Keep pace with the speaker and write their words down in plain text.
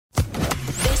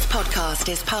podcast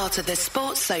is part of the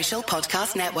Sports Social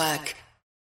Podcast Network.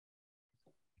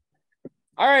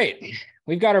 All right.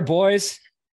 We've got our boys,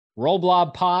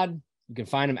 Rollblob Pod. You can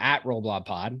find them at Rollblob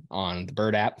Pod on the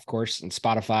Bird app, of course, and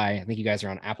Spotify. I think you guys are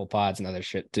on Apple Pods and other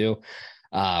shit too.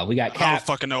 We got Cap. I don't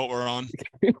fucking know what we're on.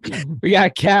 We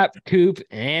got Cap, Coop,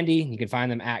 and Andy. You can find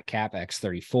them at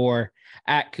CapX34,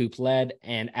 at Coop Led,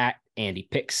 and at Andy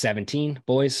Pick 17.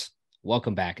 Boys,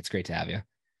 welcome back. It's great to have you.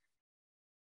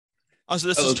 Also,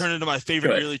 this has turned into my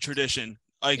favorite yearly tradition.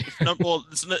 Like,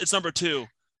 it's number 2.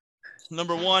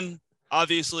 Number 1,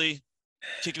 obviously,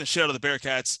 kicking the shit out of the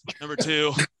Bearcats. Number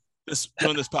 2,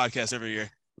 doing this podcast every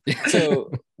year. So,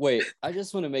 wait, I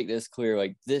just want to make this clear.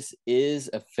 Like, this is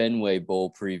a Fenway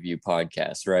Bowl preview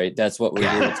podcast, right? That's what we're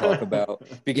here to talk about.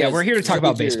 Because yeah, we're here to talk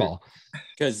about baseball.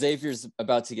 Because Xavier's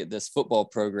about to get this football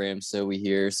program, so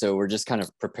we're just kind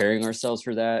of preparing ourselves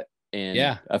for that. And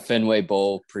yeah, a Fenway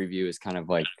Bowl preview is kind of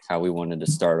like how we wanted to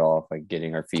start off, like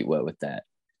getting our feet wet with that.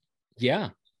 Yeah.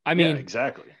 I mean,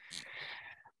 exactly.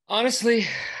 Honestly,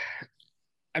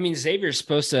 I mean, Xavier's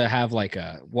supposed to have like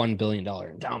a $1 billion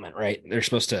endowment, right? They're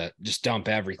supposed to just dump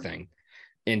everything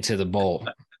into the bowl.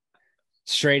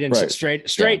 Straight into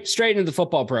the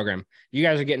football program. You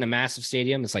guys are getting a massive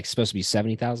stadium. It's like supposed to be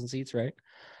 70,000 seats, right?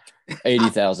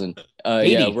 80,000.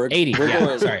 80, yeah, we're 80. We're yeah,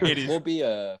 going, sorry. 80. We'll be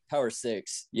a Power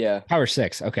 6. Yeah. Power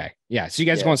 6. Okay. Yeah. So you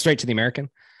guys are going straight to the American?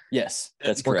 Yes,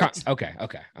 that's correct. Okay.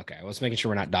 I was making sure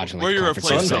we're not dodging like where you're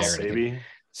replacing Sunbelt, baby.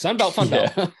 Sunbelt, Fun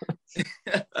Belt.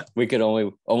 Yeah. We could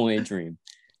only dream.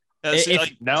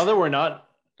 Now that we're not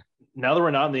in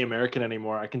the American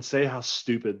anymore, I can say how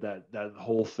stupid that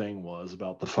whole thing was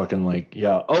about the fucking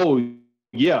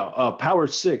Power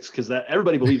 6, because that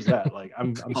everybody believes that. Like,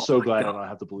 I'm so glad I don't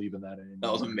have to believe in that anymore.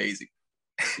 That was amazing.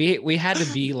 We had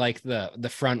to be like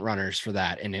the front runners for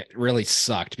that, and it really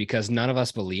sucked because none of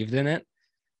us believed in it,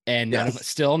 and none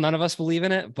of us believe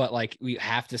in it. But like, we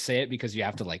have to say it because you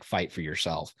have to like fight for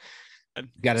yourself. So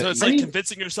it's like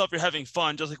convincing yourself you're having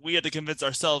fun, just like we had to convince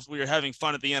ourselves we were having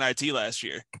fun at the NIT last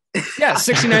year. Yeah,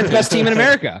 69th best team in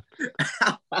America.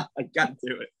 I got to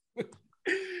do it.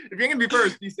 If you're gonna be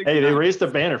first, be 69. Hey, they raised a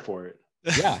banner for it.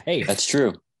 Yeah, hey, that's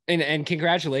true. And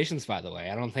congratulations, by the way.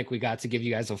 I don't think we got to give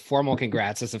you guys a formal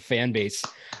congrats as a fan base.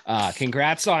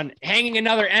 Congrats on hanging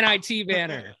another NIT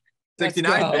banner.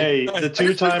 69. Hey, the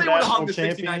two-time national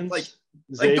champions. Like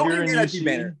Xavier don't give me an and NIT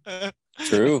banner.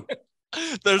 True.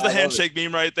 There's the handshake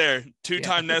meme right there.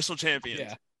 2-time national champions.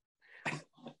 Yeah.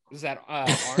 Is that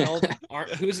Arnold?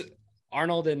 Who's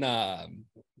Arnold and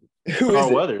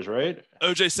Carl Weathers, right?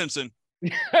 OJ Simpson.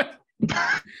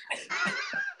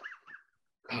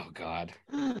 Oh God.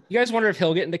 You guys wonder if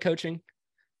he'll get into coaching?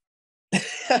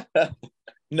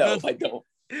 No, I don't.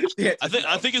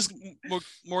 I think it's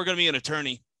more going to be an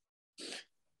attorney.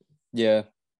 Yeah.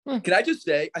 Can I just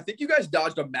say, I think you guys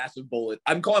dodged a massive bullet.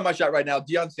 I'm calling my shot right now.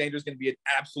 Deion Sanders is going to be an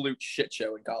absolute shit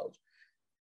show in college.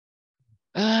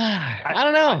 I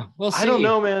don't know. We'll see. I don't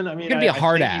know, man. I mean, it's gonna be a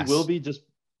hard ass. He will be just.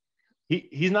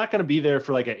 He's not going to be there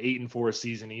for like an 8-4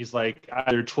 season. He's like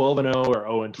either 12-0 or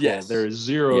 0-12. Yes. There is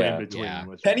zero in between. Yeah.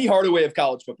 Penny Hardaway of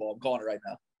college football. I'm calling it right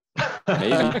now. Maybe.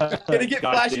 Going to get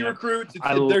flashy recruits. If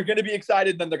they're going to be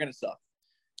excited, then they're going to suck.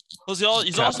 Well,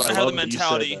 he's also going to have the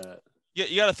mentality.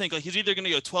 You got to think, like, he's either going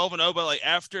to go 12-0, but like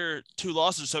after 2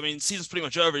 losses, so I mean, season's pretty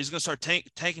much over. He's going to start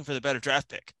tanking for the better draft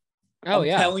pick. Oh, I'm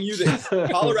telling you this.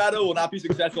 Colorado will not be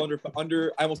successful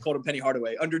under I almost called him Penny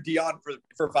Hardaway. Under Deion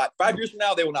for 5 years from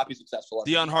now, they will not be successful.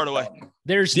 Deion Hardaway.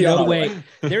 There's no way.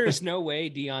 There is no way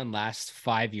Deion lasts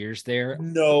 5 years there.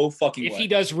 No fucking way. If he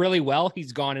does really well,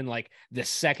 he's gone in like the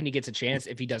second he gets a chance.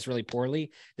 If he does really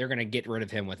poorly, they're going to get rid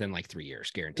of him within like 3 years,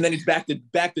 guaranteed. And then he's back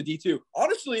to D2.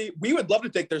 Honestly, we would love to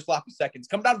take their sloppy seconds.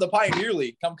 Come down to the Pioneer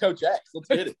League. Come Coach X. Let's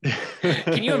get it.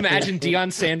 Can you imagine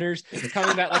Deion Sanders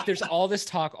coming back? Like, there's all this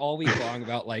talk all week long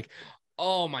about like,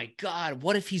 oh my God,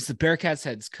 what if he's the Bearcats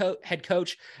head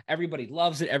coach? Everybody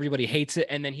loves it. Everybody hates it.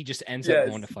 And then he just ends up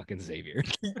going to fucking Xavier.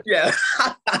 Yeah.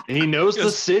 He knows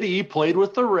the city, played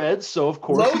with the Reds. So of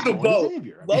course, load the boat.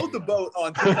 Load the boat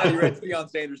on Cincinnati Reds Deion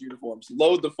Sanders uniforms.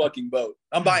 Load the fucking boat.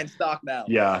 I'm buying stock now.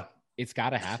 Yeah. It's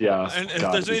got to happen. Yeah. And if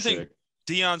there's anything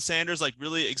Deion Sanders like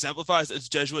really exemplifies, it's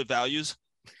Jesuit values.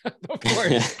 Of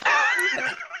course.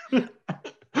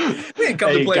 Hey,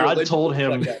 God told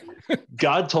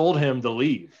him to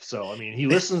leave. So, I mean, he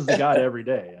listens to God every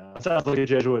day. Sounds like a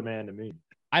Jesuit man to me.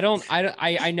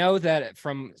 I know that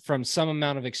from some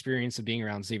amount of experience of being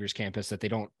around Xavier's campus that they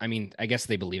don't, I mean, I guess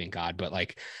they believe in God, but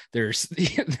like there's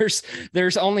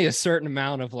only a certain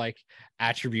amount of like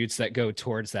attributes that go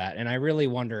towards that. And I really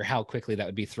wonder how quickly that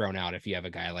would be thrown out if you have a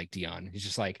guy like Dion. He's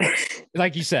just like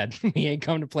you said, he ain't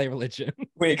come to play religion.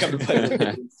 We ain't come to play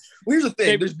religion. Well, here's the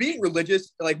thing. There's being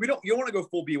religious. Like you don't want to go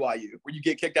full BYU where you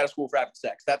get kicked out of school for having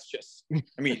sex. That's just,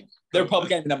 I mean, they're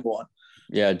public enemy number one.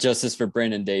 Yeah. Justice for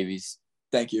Brandon Davies.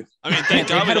 Thank you. I mean, thank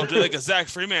God we don't do like a Zach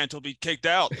Fremantle be kicked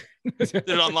out. Did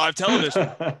it on live television.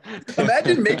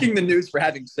 Imagine making the news for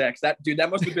having sex. That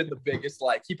must have been the biggest,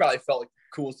 like, he probably felt like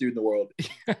the coolest dude in the world.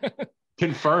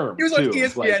 Confirmed. He was on too.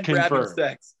 ESPN for having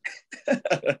sex.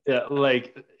 Yeah,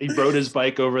 like he rode his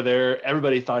bike over there.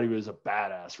 Everybody thought he was a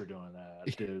badass for doing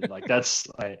that, dude. Like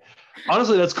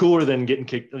honestly, that's cooler than getting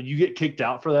kicked. You get kicked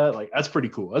out for that. Like that's pretty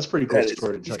cool. That's pretty cool.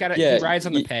 He rides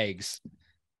on the pegs.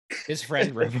 His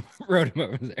friend rode him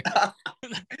over there.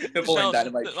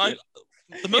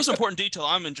 The most important detail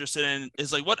I'm interested in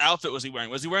is like what outfit was he wearing?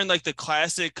 Was he wearing like the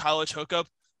classic college hookup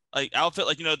like outfit?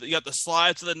 Like, you know, you got the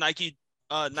slides to the Nike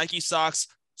socks,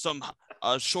 some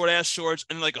short ass shorts,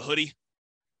 and like a hoodie.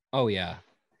 Oh yeah.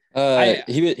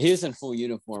 He was in full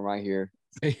uniform right here.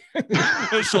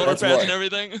 Shoulder pads and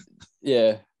everything.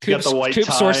 Yeah. Got the white Coop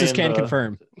tie sources can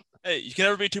confirm. Hey, you can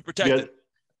never be too protected.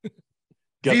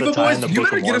 Viva boys, you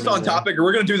better get us on topic or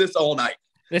we're going to do this all night.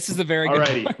 This is a very good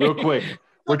Alrighty, real quick.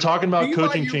 We're talking about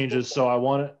coaching changes, so I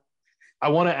want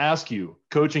to ask you,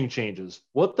 coaching changes.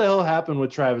 What the hell happened with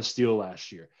Travis Steele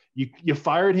last year? You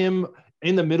fired him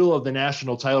in the middle of the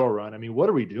national title run. I mean, what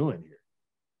are we doing here?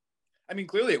 I mean,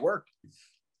 clearly it worked.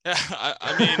 Yeah,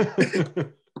 I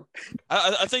mean,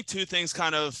 I think two things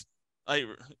kind of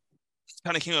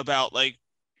came about. Like,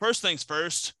 first things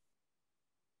first,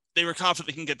 they were confident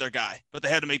they can get their guy, but they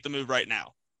had to make the move right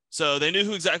now. So they knew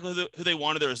who they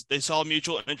wanted. They saw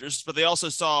mutual interest, but they also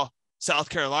saw South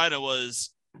Carolina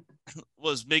was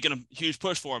making a huge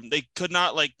push for him. They could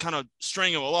not like kind of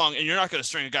string him along, and you're not going to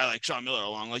string a guy like Sean Miller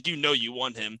along. Like, you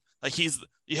want him. Like, you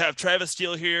have Travis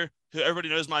Steele here, who everybody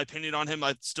knows my opinion on him.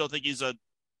 I still think he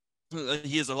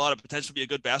has a lot of potential to be a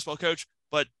good basketball coach,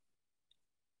 but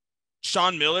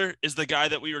Sean Miller is the guy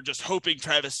that we were just hoping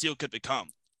Travis Steele could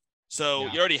become. So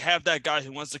You already have that guy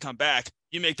who wants to come back.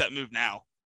 You make that move now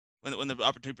when the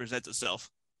opportunity presents itself.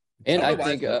 And I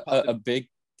think a big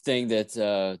thing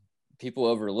that people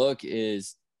overlook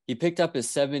is he picked up his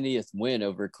 70th win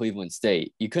over Cleveland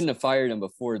State. You couldn't have fired him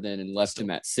before then and left him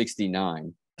at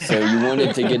 69. So you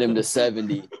wanted to get him to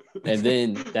 70, and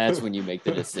then that's when you make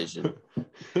the decision.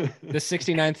 The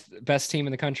 69th best team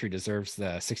in the country deserves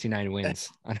the 69 wins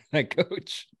on that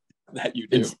coach. That you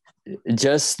do.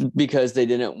 Just because they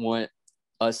didn't want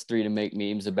us three to make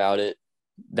memes about it,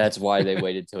 that's why they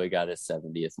waited till he got his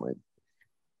 70th win.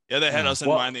 Yeah, they had us in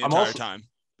mind the entire time.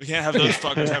 We can't have those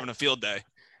fuckers having a field day.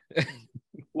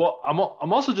 Well, I'm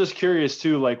also just curious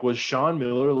too, like, was Sean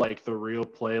Miller like the real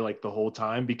play like the whole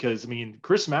time? Because I mean,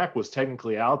 Chris Mack was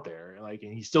technically out there, like,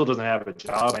 and he still doesn't have a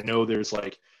job. I know there's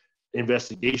like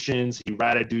investigations. He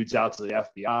ratted dudes out to the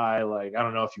FBI. Like, I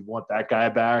don't know if you want that guy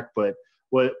back, but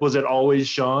was it always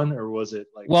Sean, or was it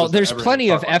like? Well, there's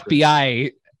plenty of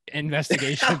FBI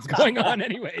investigations going on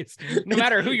anyways, no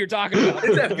matter who you're talking about.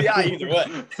 It's FBI either way.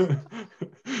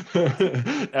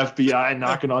 FBI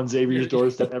knocking on Xavier's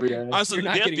doorstep every day. Honestly, the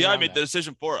FBI made the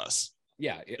decision for us.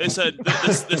 Yeah. They said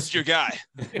this is your guy.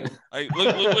 Like,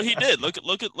 look what he did. Look at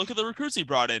the recruits he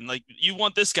brought in. Like, you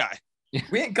want this guy.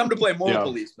 We ain't come to play moral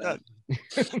police, man.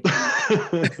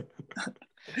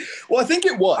 Well, I think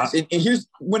it was. And here's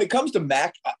when it comes to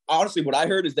Mac, honestly, what I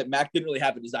heard is that Mac didn't really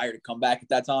have a desire to come back at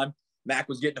that time. Mac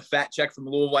was getting a fat check from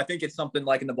Louisville. I think it's something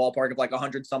like in the ballpark of like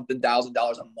 $100-something thousand a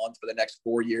month for the next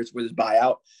 4 years with his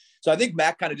buyout. So I think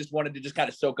Mac kind of just wanted to just kind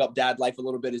of soak up dad life a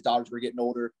little bit. His daughters were getting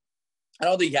older. I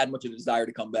don't think he had much of a desire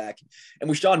to come back. And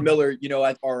with Sean Miller, you know,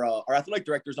 our athletic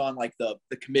director's on like the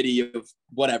committee of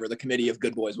whatever, the committee of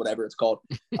good boys, whatever it's called.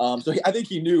 So I think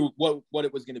he knew what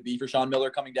it was going to be for Sean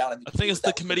Miller coming down. I think it's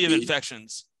the committee of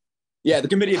infections. Yeah, the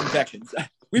committee of infections.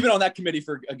 We've been on that committee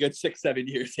for a good 6-7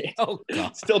 years. Oh,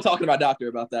 God. Still talking about doctor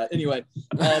about that. Anyway,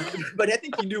 but I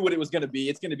think he knew what it was going to be.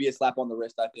 It's going to be a slap on the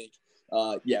wrist, I think.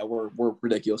 Yeah, we're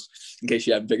ridiculous, in case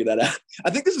you haven't figured that out. I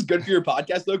think this is good for your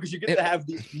podcast, though, because you get to have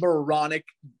these moronic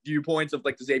viewpoints of,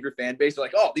 like, the Xavier fan base. They're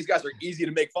like, oh, these guys are easy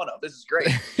to make fun of. This is great.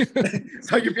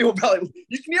 So your people probably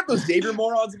 – can you have those Xavier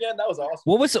morons again? That was awesome.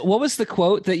 What was the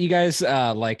quote that you guys,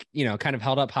 kind of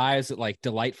held up high? Is it, like,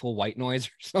 delightful white noise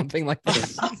or something like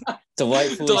that?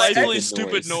 Delightfully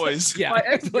stupid noise. Yeah. My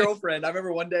ex-girlfriend, I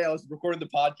remember one day I was recording the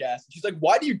podcast. And she's like,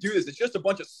 "Why do you do this? It's just a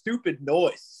bunch of stupid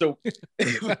noise." So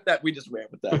that we just ran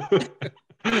with that.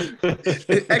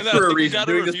 X for a reason.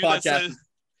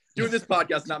 Doing this podcast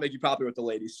does not make you popular with the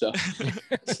ladies. So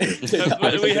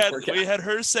we had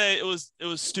her say it was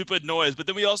stupid noise, but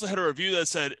then we also had a review that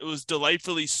said it was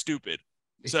delightfully stupid.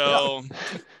 So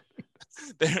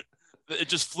it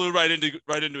just flew right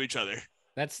into each other.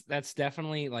 That's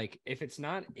definitely like, if it's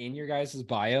not in your guys'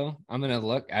 bio, I'm gonna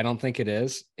look. I don't think it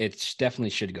is. It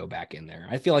definitely should go back in there.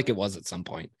 I feel like it was at some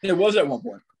point. It was at one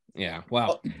point. Yeah.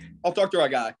 Wow. I'll talk to our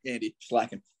guy Andy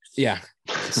slacking. Yeah,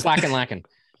 lacking.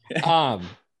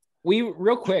 We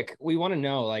real quick. We want to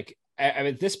know, like,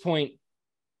 at this point,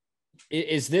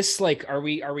 is this like, have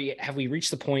we reached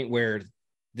the point where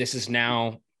this is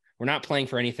now, we're not playing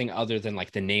for anything other than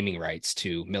like the naming rights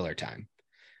to Miller Time?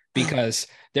 Because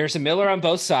there's a Miller on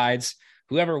both sides.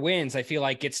 Whoever wins, I feel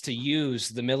like, gets to use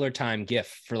the Miller Time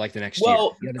gift for like the next year.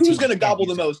 Well, who's going to gobble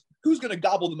the most? Who's going to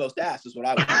gobble the most ass is what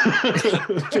I would.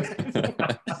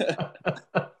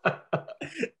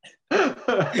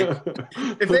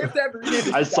 If they have to rename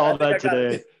it, I saw that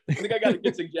today. I think I got a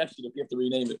good suggestion if you have to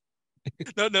rename it.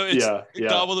 No, it's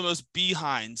gobble the most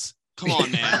behinds. Come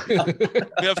on, man.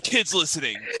 We have kids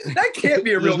listening. That can't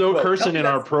be a real There's no quote. cursing in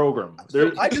our program.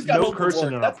 There's I just got no cursing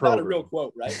in our That's program. not a real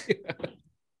quote, right? Is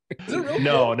it a real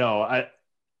No,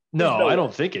 quote? I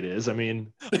don't think it is. I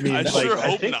think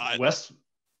not. West.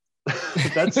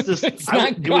 That's just. It's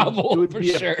not gobble, it would for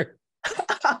be sure.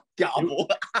 Gobble.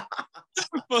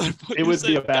 It would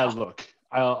be a bad look.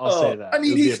 I'll say that. I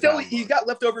mean, he's got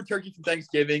leftover turkey from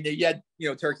Thanksgiving. He had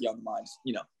turkey on the minds.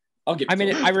 I'll give.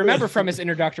 I remember from his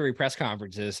introductory press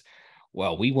conferences,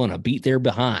 well, we want to beat their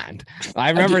behind.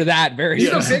 I remember that very He's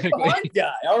a big specifically. behind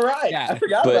guy. All right. Yeah. I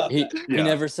forgot about But he that.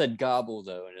 never said gobble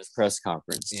though in his press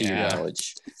conference, to your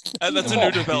knowledge. That's a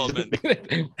new development.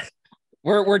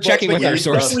 We're checking with our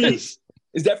sources.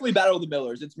 It's definitely Battle of the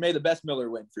Millers. It's May the best Miller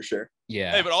win for sure.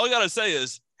 Yeah. Hey, but all I gotta say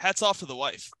is hats off to the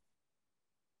wife.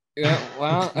 Yeah,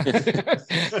 well.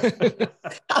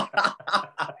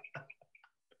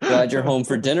 Glad you're home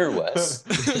for dinner, Wes.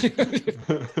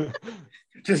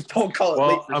 Just don't call it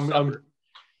late for supper.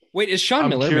 Wait, is Sean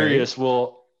Miller curious? married?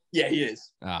 Well, yeah, he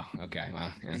is. Oh, okay.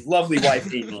 Well, yeah. His lovely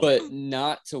wife, Amy. But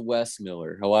not to Wes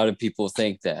Miller. A lot of people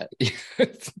think that.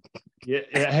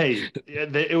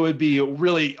 It would be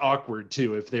really awkward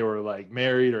too if they were like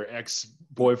married or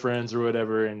ex-boyfriends or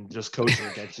whatever and just coaching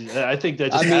against you. I think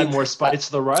that just add more spice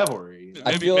to the rivalry.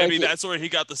 Maybe that's where he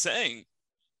got the saying.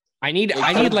 I need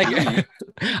like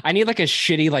a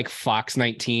shitty like Fox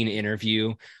 19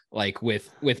 interview like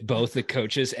with both the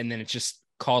coaches, and then it's just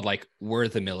called like We're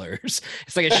the Millers.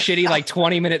 It's like a shitty like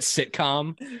 20-minute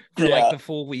sitcom for like the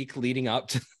full week leading up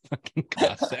to the fucking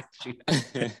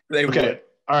CrossTown. Okay.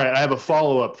 All right. I have a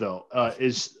follow-up though.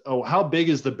 How big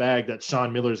is the bag that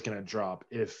Sean Miller is going to drop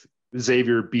if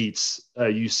Xavier beats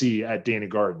UC at Dana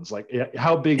Gardens? Like,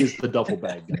 how big is the duffel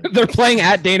bag? They're playing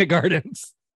at Dana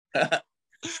Gardens. No.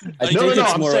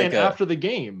 I'm saying after the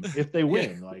game, if they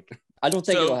win, like I don't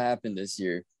think it'll happen this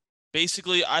year.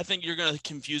 Basically, I think you're going to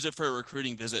confuse it for a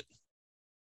recruiting visit.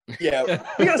 Yeah,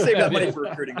 we got to save that money for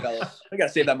recruiting, fellas. We got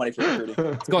to save that money for recruiting.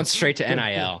 It's going straight to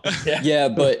NIL. Yeah,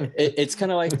 but it's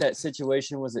kind of like that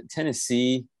situation. Was it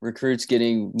Tennessee recruits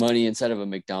getting money inside of a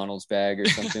McDonald's bag or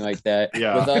something like that?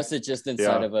 Yeah. With us, it's just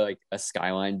inside of a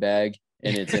Skyline bag,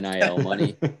 and it's NIL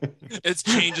money. It's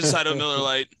change inside of Miller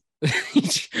Lite.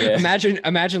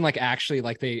 Imagine like actually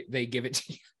like they give it to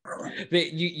you.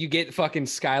 You get fucking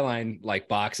Skyline like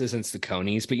boxes and it's the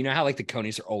Conies, but you know how like the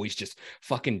Conies are always just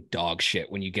fucking dog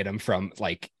shit when you get them from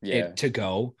like it to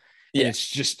go. Yeah, it's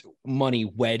just money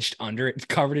wedged under it,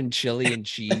 covered in chili and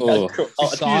cheese,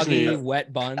 soggy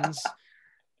wet buns.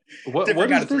 What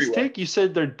does this take? You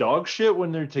said they're dog shit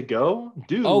when they're to go,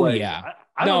 dude. Oh like, yeah.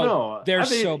 I don't know. They're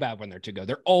so bad when they're to go.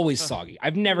 They're always soggy.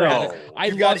 I've never had it. I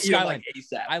love Skyline.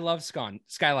 I love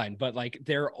Skyline, but like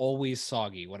they're always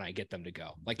soggy when I get them to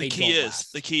go. Like the key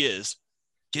is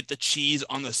get the cheese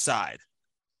on the side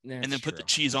and then put the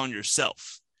cheese on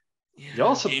yourself. Yeah. You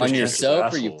also on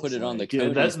yourself, or you put it on the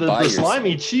Cody. That's the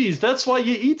slimy cheese. That's why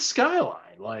you eat Skyline.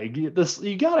 Like this,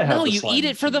 you gotta have. No, you eat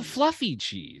it for the fluffy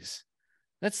cheese.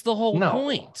 That's the whole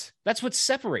point. That's what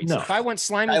separates. If I want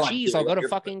slimy cheese, I'll go to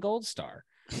fucking Gold Star.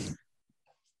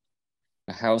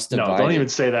 A house divided. No, don't even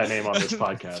say that name on this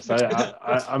podcast.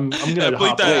 I'm gonna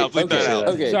bleep that out. Bleep that out.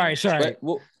 Okay. Sorry.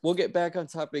 We'll get back on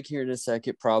topic here in a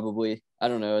second. Probably. I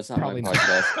don't know. It's not probably my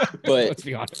podcast. But let's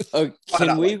be honest.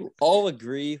 Can we all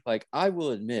agree? Like, I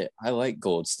will admit, I like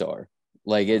Gold Star.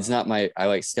 Like, it's not I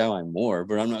like Skyline more,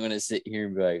 but I'm not going to sit here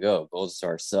and be like, oh, Gold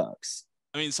Star sucks.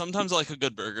 I mean, sometimes I like a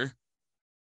good burger.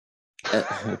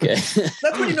 Okay.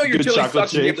 That's when you know your Good chili chocolate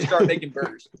sucks and you have to shake. start making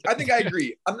burgers. I think I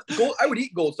agree. I would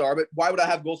eat Gold Star, but why would I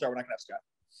have Gold Star when I can have Sky?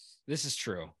 This is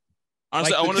true.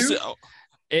 Honestly,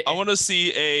 Like, I want to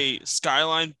see a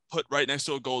Skyline put right next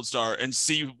to a Gold Star and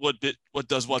see what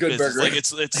does what Good business. burger. Like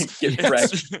it's Get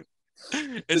fresh.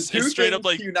 it's straight up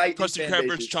like Krusty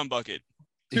Krabber's chum bucket.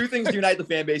 Two things unite the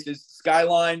fan bases: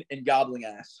 Skyline and gobbling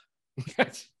ass.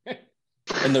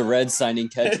 And the Reds signing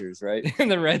catchers, right?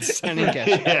 And the Reds signing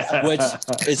catcher. Yeah. Which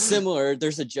is similar.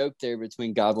 There's a joke there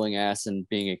between gobbling ass and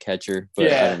being a catcher,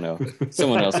 but I don't know.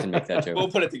 Someone else can make that joke. We'll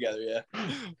put it together, yeah.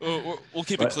 We'll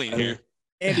keep it clean here.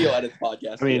 Andy will edit the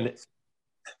podcast. I mean,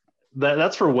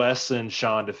 that's for Wes and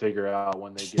Sean to figure out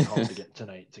when they get home to get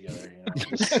tonight together. You know?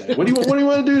 Just say, what do you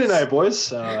want to do tonight,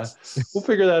 boys? We'll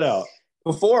figure that out.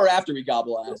 Before or after we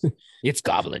gobble ass? It's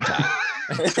goblin time.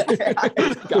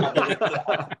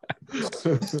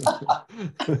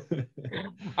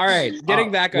 All right,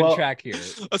 getting back on track here.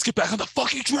 Let's get back on the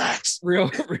fucking tracks. Real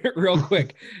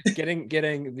quick, getting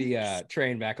the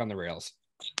train back on the rails.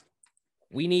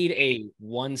 We need a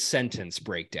 1-sentence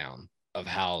breakdown of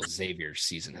how Xavier's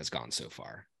season has gone so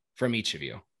far from each of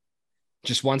you.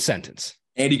 Just 1 sentence.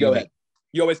 Andy, go ahead.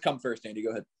 You always come first, Andy.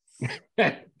 Go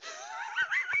ahead.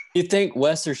 You think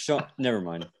Wes or Sean? Never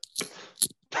mind.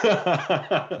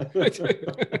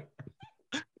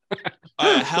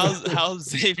 How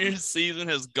Xavier's season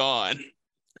has gone.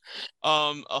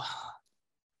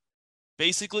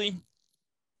 Basically,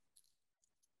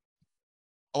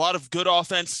 a lot of good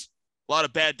offense, a lot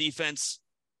of bad defense,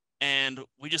 and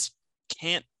we just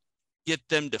can't get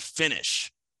them to finish.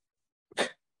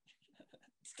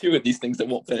 Two of these things that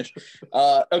won't finish.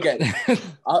 Okay.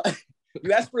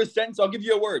 You asked for a sentence, I'll give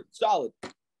you a word. Solid.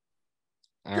 All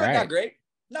Good, right. not great.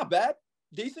 Not bad.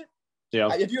 Decent. Yeah.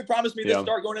 If you had promised me this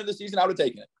start going into the season, I would have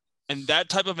taken it. And that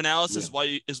type of analysis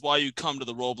is why you come to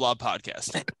the Roll Blob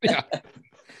podcast. Yeah.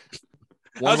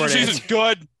 How's your season?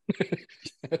 Good.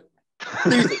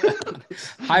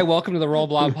 Hi, welcome to the Roll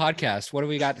Blob podcast. What do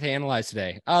we got to analyze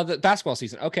today? The basketball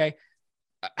season. Okay.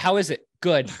 How is it?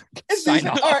 Good. Sign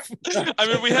off. All right. I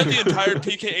mean, we had the entire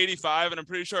PK 85, and I'm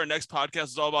pretty sure our next podcast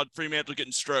is all about Fremantle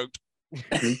getting stroked.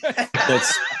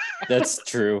 That's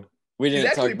true. We He's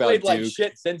didn't talk actually about played like Duke.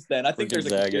 shit since then. I think there's a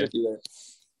Gonzaga. conspiracy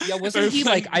there. Yeah, wasn't he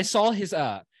like, I saw his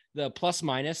the plus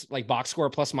minus, like box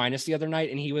score plus minus the other night,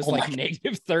 and he was like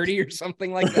negative 30 or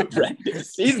something like that. Right.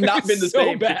 He's not been the So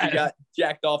same since bad. he got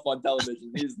jacked off on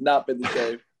television. He's not been the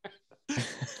same.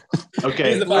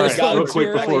 Okay. He's the All first guy real to quick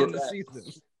early before in the season.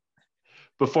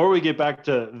 before we get back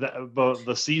to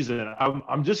the season,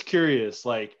 I'm just curious.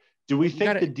 Like, do we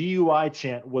think the DUI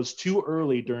chant was too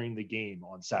early during the game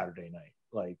on Saturday night?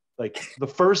 Like the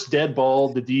first dead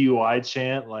ball, the DUI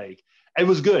chant, like it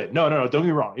was good. No, don't get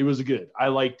me wrong. It was good. I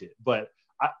liked it, but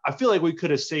I feel like we could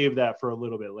have saved that for a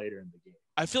little bit later in the game.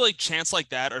 I feel like chants like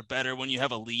that are better when you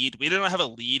have a lead. We didn't have a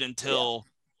lead until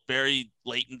very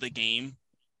late in the game.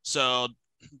 So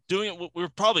doing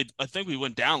it, I think we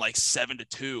went down like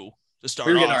 7-2 to start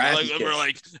We were off. getting our asses And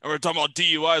we're talking about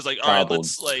DUIs. Like, all right,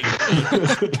 let's like.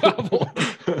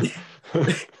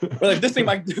 We're like, this thing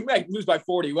might lose by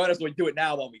 40. Why don't we do it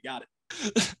now while we got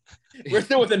it? We're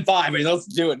still within 5. I mean, let's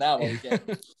do it now while we can.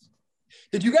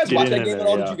 Did you guys watch that game at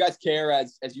all? Did you guys care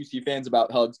as UC fans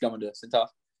about Hugs coming to Cintas?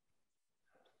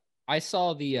 I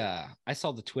saw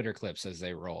the Twitter clips as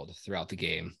they rolled throughout the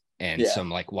game, and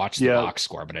some like watch the box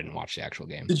score, but I didn't watch the actual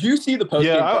game. Did you see the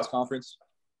post-game press conference?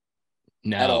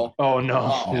 No. At all? Oh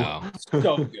no. No.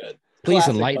 So good. Please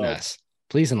Classic enlighten Hugs. us.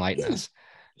 Please enlighten us.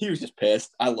 He was just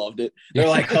pissed. I loved it. They're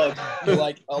like, they're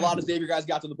like, a lot of Xavier guys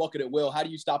got to the bucket at will. How do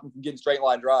you stop him from getting straight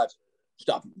line drives?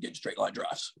 Stop him from getting straight line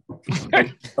drives.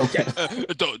 Okay.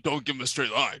 Don't give him a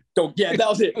straight line. Yeah, that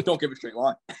was it. Don't give him a straight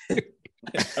line.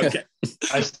 Okay.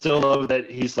 I still love that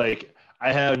he's like,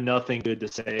 I have nothing good to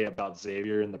say about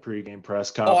Xavier in the pregame press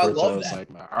conference. I love was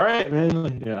that. like, all right,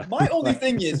 man. Yeah. My only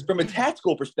thing is, from a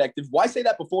tactical perspective, why say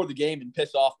that before the game and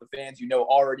piss off the fans you know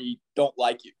already don't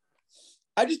like you?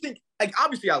 I just think, like,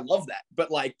 obviously I love that,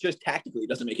 but like just tactically it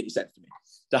doesn't make any sense to me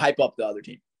to hype up the other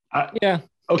team.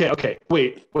 Okay.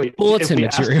 Wait. Bulletin if we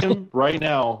asked material. him right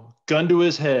now, gun to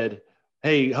his head,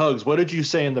 hey, Hugs, what did you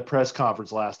say in the press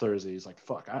conference last Thursday? He's like,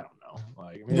 fuck, I don't know.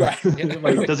 Like,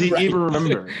 Right. Does he even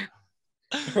remember?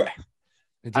 Right.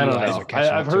 I don't know.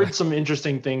 I've heard some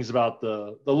interesting things about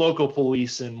the local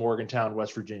police in Morgantown,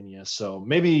 West Virginia. So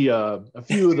maybe a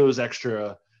few of those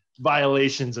extra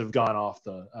violations have gone off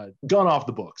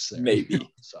the books there. Maybe.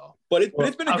 So, but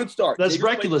it's been a good start. That's Xavier's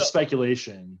reckless played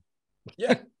speculation.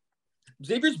 Yeah.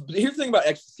 Here's the thing about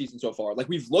X's season so far. Like,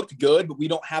 we've looked good, but we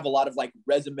don't have a lot of like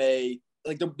resume.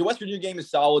 Like the West Virginia game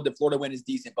is solid. The Florida win is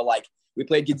decent, but like we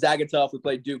played Gonzaga tough, we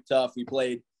played Duke tough, we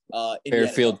played Indiana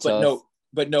Fairfield tough,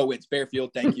 but no wins.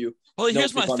 Fairfield, thank you. Well,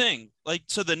 here's my thing. Like,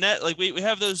 so the net, like we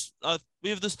have those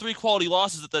 3 quality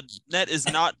losses that the net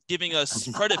is not giving us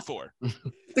credit for.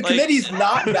 The committee's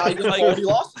not valuing quality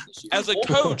losses this year. As a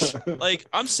coach, like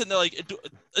I'm sitting there, like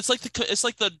it's like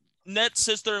the net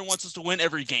sits there and wants us to win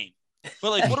every game.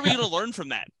 But like, what are we going to learn from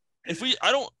that?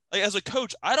 As a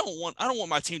coach, I don't want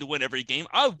my team to win every game.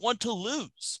 I want to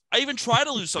lose. I even try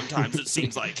to lose sometimes. It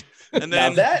seems like, and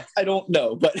then now that I don't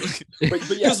know, but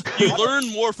yeah, you learn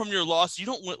more from your loss. You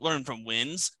don't learn from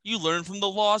wins. You learn from the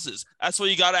losses. That's why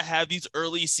you got to have these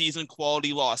early season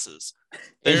quality losses.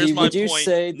 There's my would you point.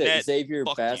 say that Net, Xavier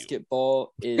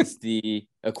basketball is the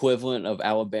equivalent of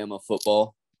Alabama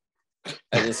football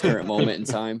at this current moment in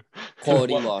time?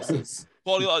 Quality losses.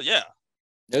 Quality loss, yeah.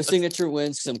 No signature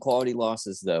wins, some quality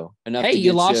losses though. Enough Hey, to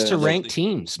you get lost to ranked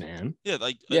teams, man. Yeah,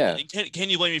 like Yeah. Can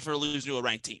you blame me for losing to a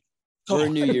ranked team? We're a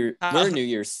New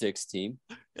Year's 6 team.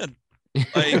 Yeah.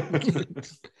 Like,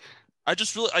 I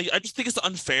just think it's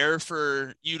unfair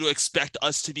for you to expect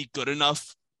us to be good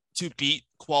enough to beat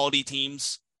quality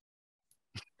teams.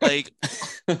 Like,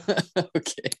 Okay. what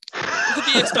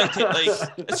could be expected? Like,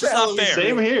 it's just not fair.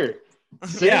 Same here.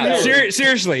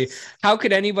 Seriously, how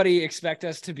could anybody expect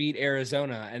us to beat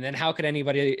Arizona, and then how could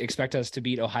anybody expect us to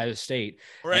beat Ohio State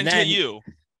Or and NKU?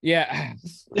 Yeah,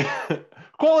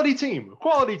 quality team,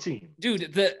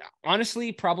 dude.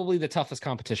 Honestly, probably the toughest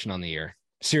competition on the year.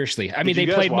 Seriously, I mean, Did they you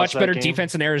guys played watch much that better game?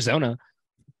 defense in Arizona.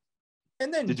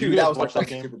 and then Did you dude, guys that was watch like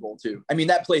that game? Super Bowl too. I mean,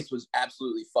 that place was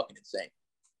absolutely fucking insane.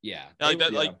 Yeah, Like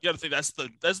that, Yeah. like you gotta think that's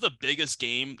the biggest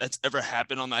game that's ever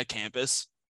happened on that campus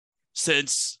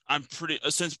since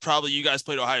probably you guys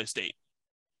played Ohio State.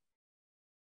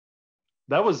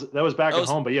 That was back at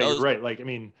home, but yeah, that you're was- right. Like, I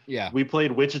mean, yeah. we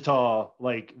played Wichita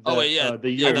like the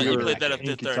year then we you were played that at in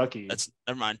Fifth Third. Kentucky. That's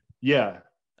never mind. Yeah,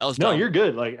 That was no, dumb. you're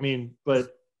good. Like, I mean,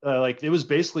 but like it was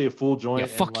basically a full joint.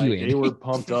 Yeah, fuck and, like, you, Andy. They were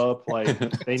pumped up. Like,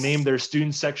 they named their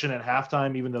student section at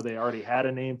halftime, even though they already had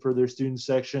a name for their student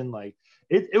section. Like,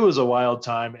 it was a wild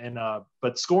time. And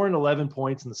but scoring 11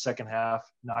 points in the second half,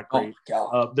 not great. Oh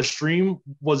my God. The stream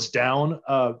was down.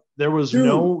 There was Dude.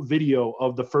 no video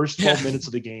of the first 12 minutes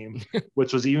of the game,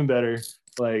 which was even better.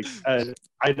 Like, I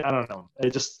don't know.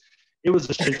 It was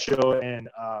a shit show. And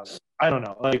I don't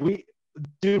know. Like,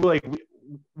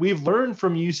 we've learned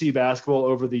from UC basketball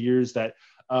over the years that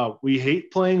we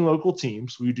hate playing local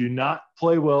teams. We do not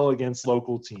play well against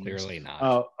local teams. Clearly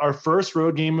not. Our first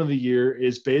road game of the year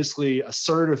is basically a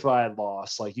certified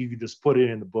loss. Like, you could just put it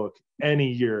in the book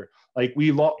any year. Like,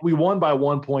 we won by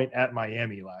 1 point at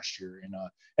Miami last year. And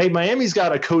hey, Miami's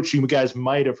got a coach you guys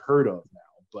might have heard of now.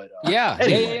 But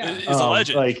anyway, He's a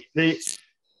legend. Like,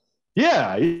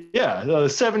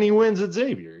 70 wins at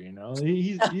Xavier. You know,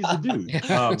 he's the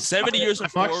dude. 70 years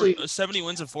and I'm 70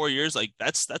 wins in 4 years. Like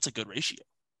that's a good ratio.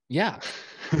 Yeah,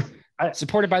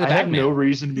 supported by the I have Batman. no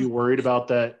reason to be worried about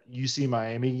that UC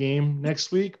Miami game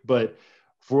next week, but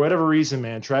for whatever reason,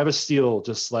 man, Travis Steele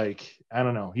just like, I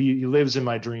don't know, he lives in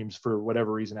my dreams for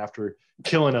whatever reason after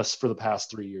killing us for the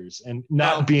past 3 years and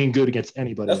not being good against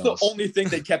anybody That's else. the only thing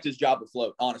that kept his job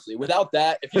afloat, honestly. Without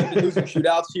that, if he'd been losing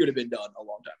shootouts, he would have been done a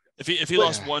long time ago. If he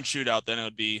lost one shootout, then it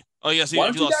would be. Oh yes, Why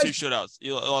if he don't you lost guys- 2 shootouts,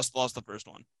 he lost the first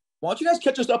one. Why don't you guys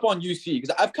catch us up on UC?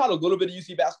 Because I've caught a little bit of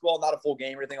UC basketball, not a full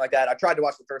game or anything like that. I tried to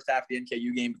watch the first half of the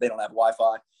NKU game, but they don't have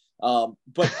Wi-Fi.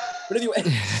 But anyway,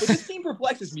 but this team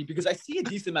perplexes me because I see a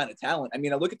decent amount of talent. I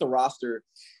mean, I look at the roster,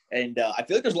 and I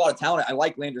feel like there's a lot of talent. I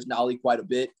like Landers Nolly quite a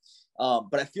bit,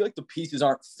 but I feel like the pieces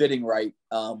aren't fitting right.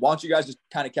 Why don't you guys just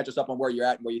kind of catch us up on where you're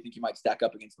at and where you think you might stack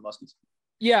up against the Muskies?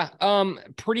 Yeah,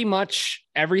 pretty much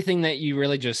everything that you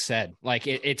really just said. Like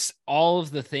it's all of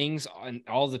the things and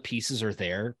all the pieces are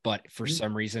there, but for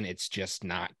some reason it's just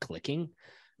not clicking.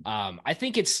 I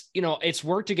think it's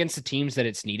worked against the teams that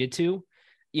it's needed to.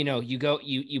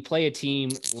 You play a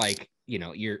team like,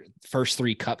 your first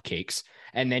 3 cupcakes,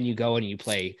 and then you go and you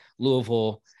play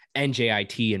Louisville,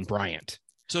 NJIT, and Bryant.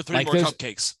 So 3 Like more those-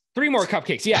 cupcakes. 3 more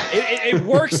cupcakes. Yeah, it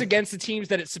works against the teams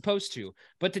that it's supposed to,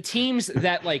 but the teams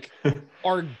that like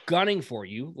are gunning for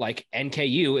you, like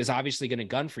NKU is obviously going to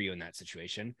gun for you in that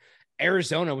situation.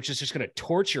 Arizona, which is just going to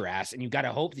torch your ass, and you got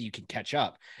to hope that you can catch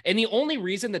up. And the only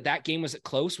reason that game was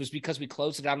close was because we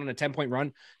closed it out on a 10-point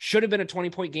run. Should have been a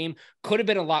 20-point game. Could have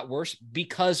been a lot worse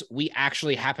because we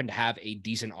actually happened to have a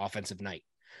decent offensive night.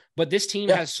 But this team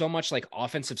has so much like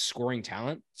offensive scoring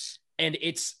talent. And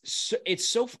it's so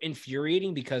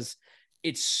infuriating because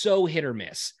it's so hit or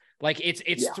miss. Like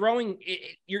it's throwing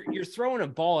you're throwing a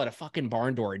ball at a fucking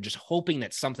barn door and just hoping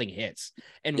that something hits.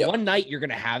 And one night you're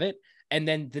gonna have it, and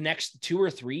then the next 2 or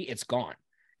 3, it's gone.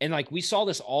 And like we saw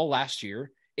this all last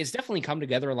year. It's definitely come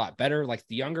together a lot better. Like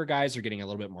the younger guys are getting a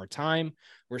little bit more time.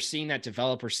 We're seeing that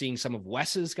develop. We're seeing some of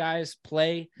Wes's guys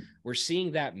play. We're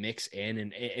seeing that mix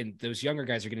in, and those younger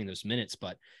guys are getting those minutes.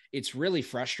 But it's really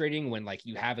frustrating when like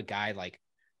you have a guy like,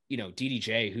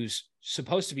 DDJ, who's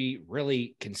supposed to be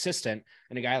really consistent,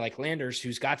 and a guy like Landers,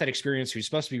 who's got that experience, who's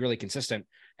supposed to be really consistent.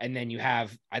 And then you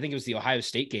have, I think it was the Ohio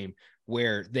State game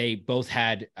where they both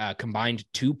had combined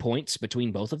 2 points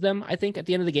between both of them, I think, at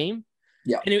the end of the game.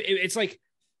 Yeah. And it's like,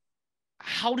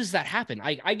 how does that happen?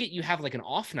 I get you have like an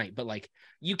off night, but like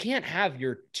you can't have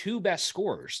your 2 best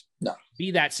scorers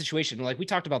be that situation. Like we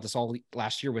talked about this all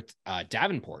last year with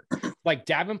Davenport. Like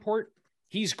Davenport,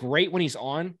 he's great when he's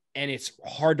on, and it's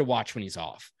hard to watch when he's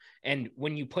off. And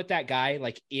when you put that guy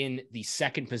like in the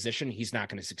second position, he's not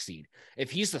going to succeed.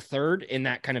 If he's the third in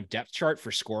that kind of depth chart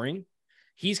for scoring,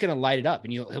 he's going to light it up,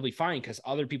 and he'll be fine because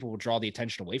other people will draw the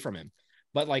attention away from him.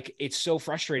 But like, it's so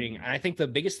frustrating. And I think the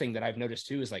biggest thing that I've noticed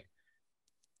too is like,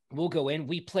 we'll go in,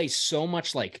 we play so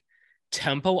much like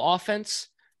tempo offense,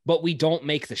 but we don't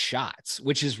make the shots,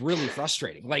 which is really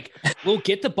frustrating. Like we'll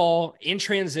get the ball in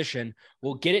transition,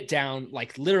 we'll get it down,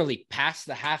 like literally past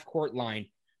the half court line,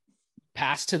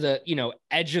 pass to the,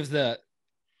 edge of the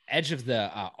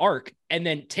arc, and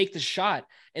then take the shot.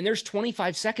 And there's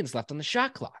 25 seconds left on the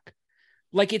shot clock.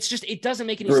 Like, it's just, it doesn't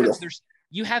make any sense.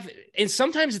 And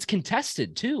sometimes it's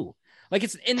contested too. Like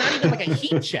it's not even like a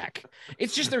heat check.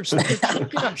 It's just they're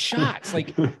choking up shots.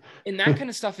 Like, and that kind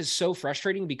of stuff is so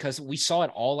frustrating because we saw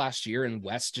it all last year, and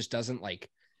West just doesn't like.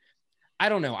 I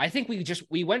don't know. I think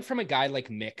we went from a guy like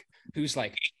Mick who's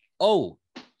like, oh,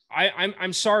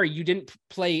 I'm sorry you didn't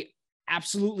play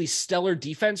absolutely stellar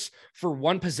defense for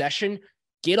one possession.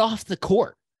 Get off the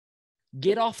court.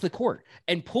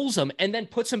 And pulls them and then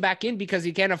puts them back in because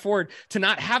he can't afford to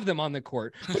not have them on the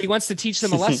court, but he wants to teach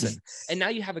them a lesson. And now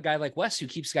you have a guy like Wes who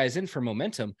keeps guys in for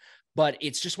momentum, but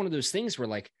it's just one of those things where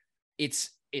like,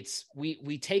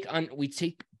 we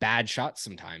take bad shots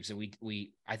sometimes, and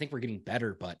I think we're getting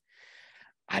better, but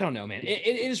I don't know, man.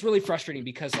 It is really frustrating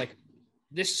because like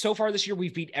so far this year,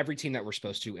 we've beat every team that we're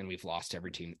supposed to, and we've lost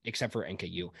every team except for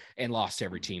NKU, and lost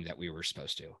every team that we were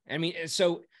supposed to. I mean,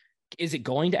 so is it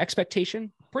going to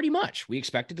expectation? Pretty much. We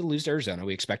expected to lose to Arizona.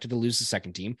 We expected to lose the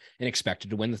second team, and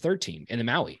expected to win the third team in the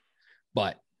Maui.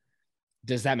 But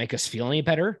does that make us feel any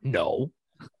better? No.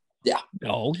 Yeah.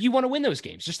 No, you want to win those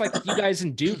games, just like you guys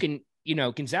in Duke and,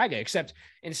 Gonzaga, except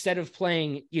instead of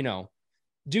playing,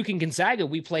 Duke and Gonzaga,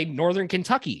 we played Northern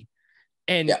Kentucky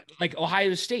and like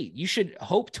Ohio State. You should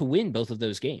hope to win both of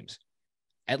those games.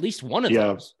 At least one of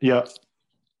those. Yeah.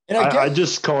 And I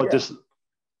just call it this.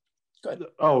 Go ahead.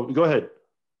 Oh, go ahead.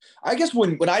 I guess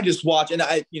when I just watch, and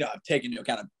I've taken into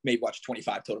account, of maybe watch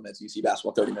 25 total minutes of UC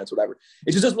basketball, 30 minutes, whatever.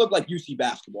 It just doesn't look like UC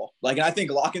basketball. Like, and I think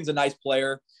Locken's a nice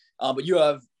player, but you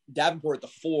have Davenport at the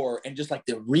 4, and just like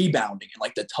the rebounding and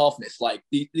like the toughness. Like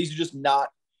these are just not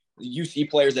UC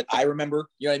players that I remember.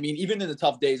 You know what I mean? Even in the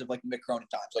tough days of like the Mick Cronin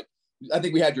times. Like, I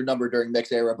think we had your number during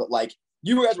Mick's era, but like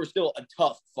you guys were still a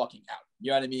tough fucking out. You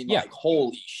know what I mean? Yeah. Like,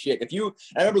 holy shit. I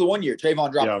remember the one year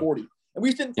Trayvon dropped 40. And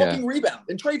we didn't fucking rebound.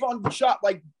 And Trayvon shot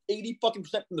like 80 fucking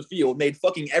 % from the field, made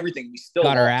fucking everything. We still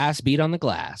got our ass beat on the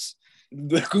glass.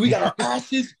 We got our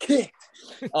asses kicked.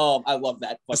 I love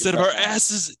that. Instead of our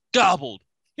asses gobbled.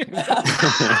 We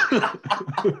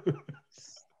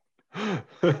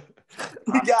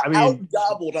got out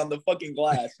gobbled on the fucking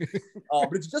glass.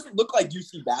 But it doesn't look like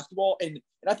UC basketball. And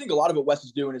I think a lot of what Wes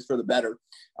is doing is for the better.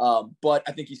 But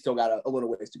I think he's still got a little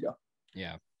ways to go.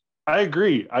 Yeah. I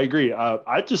agree.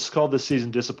 I just called this season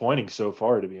disappointing so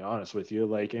far, to be honest with you.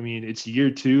 Like, I mean, it's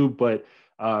year 2, but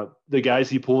the guys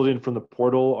he pulled in from the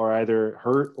portal are either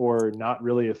hurt or not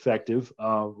really effective.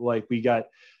 Like, we got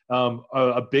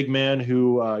a big man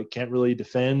who can't really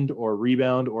defend or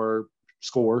rebound or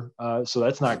score. So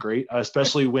that's not great,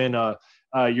 especially when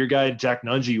your guy, Jack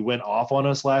Nungy, went off on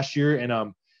us last year.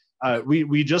 And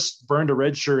we just burned a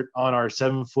red shirt on our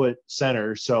 7-foot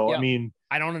center. So, I mean,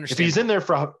 I don't understand. If he's in there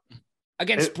for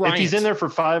against Bryant, if he's in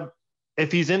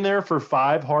there for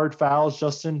 5 hard fouls,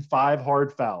 Justin, 5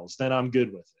 hard fouls, then I'm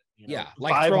good with it. Yeah,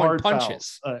 like 5 throwing hard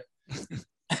punches. But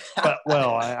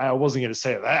I wasn't going to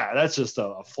say that. That's just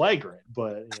a flagrant.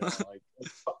 But like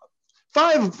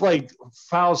 5 like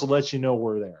fouls will let you know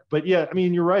we're there. But yeah, I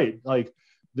mean, you're right. Like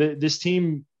this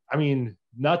team. I mean,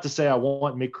 not to say I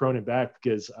want Mick Cronin back,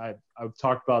 because I've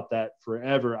talked about that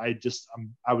forever. I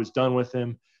was done with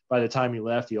him. By the time he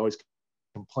left, he always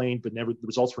complained, but the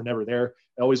results were never there.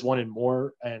 I always wanted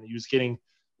more, and he was getting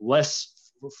less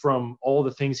from all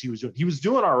the things he was doing. He was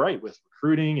doing all right with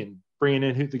recruiting and bringing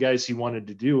in the guys he wanted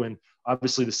to do. And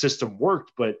obviously the system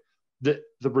worked, but the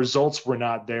results were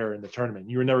not there in the tournament.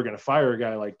 You were never going to fire a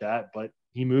guy like that, but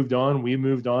he moved on. We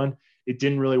moved on. It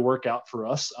didn't really work out for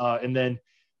us. And then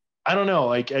I don't know,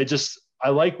 like I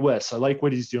like Wes. I like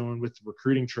what he's doing with the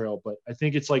recruiting trail, but I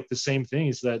think it's like the same thing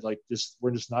is that like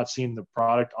we're just not seeing the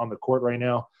product on the court right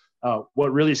now.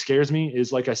 What really scares me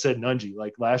is, like I said, Nunji.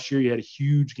 Like last year, he had a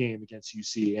huge game against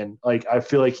UC, and like I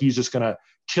feel like he's just gonna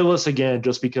kill us again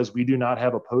just because we do not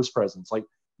have a post presence. Like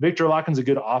Victor Larkin's a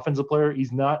good offensive player.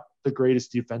 He's not the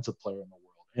greatest defensive player in the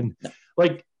world. And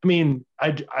like, I mean,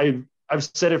 I've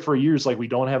said it for years. Like we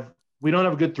don't have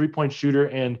a good 3-point shooter,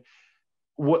 and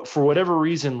for whatever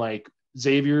reason, like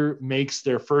Xavier makes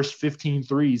their first 15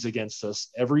 threes against us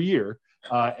every year.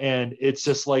 And it's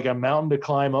just like a mountain to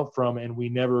climb up from, and we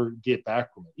never get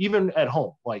back from it. Even at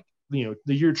home, like, you know,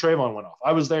 the year Trayvon went off,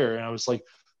 I was there, and I was like,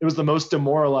 it was the most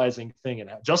demoralizing thing. And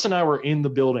Justin and I were in the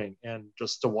building, and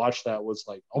just to watch that was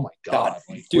like, oh my God.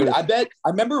 Like, dude, I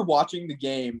remember watching the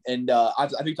game, and I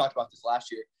think we talked about this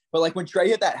last year, but like when Trey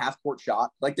hit that half-court shot,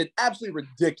 like that absolutely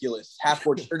ridiculous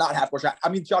half-court – or not half-court shot. I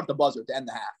mean, shot at the buzzer to end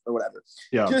the half or whatever.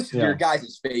 Your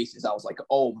guys' faces, I was like,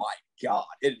 oh my God,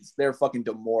 they're fucking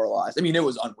demoralized. I mean, it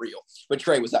was unreal, but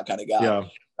Trey was that kind of guy.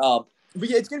 Yeah. But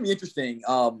yeah, it's gonna be interesting.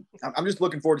 I'm just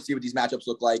looking forward to see what these matchups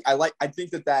look like. I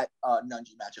think that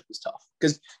Nunji matchup is tough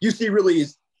because UC really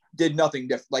did nothing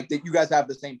different. Like you guys have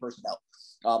the same personnel.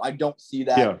 I don't see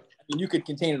that. Yeah. I mean, you could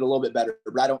contain it a little bit better,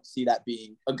 but I don't see that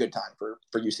being a good time for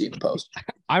UC in the post.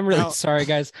 I'm really sorry,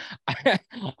 guys.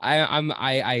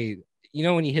 I you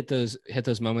know when you hit those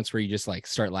moments where you just like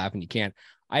start laughing, you can't.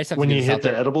 I just have when to you hit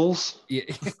the edibles. Yeah.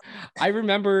 I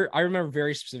remember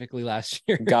very specifically last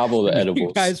year. Gobble the edibles.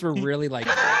 You guys were really like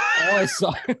all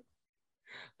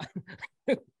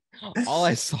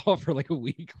I saw for like a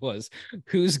week was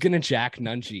who's gonna jack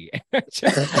Nunji.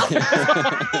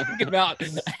 Think about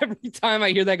every time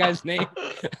I hear that guy's name,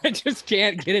 I just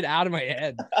can't get it out of my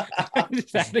head. I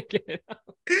just had to get it out.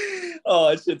 Oh,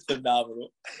 it's just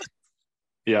phenomenal.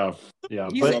 Yeah.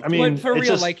 But I mean, for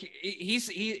real, like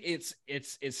it's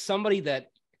somebody that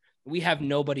we have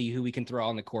nobody who we can throw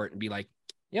on the court and be like,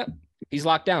 yep, he's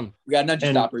locked down. We got a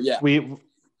Nunji stopper. Yeah.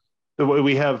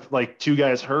 We have like 2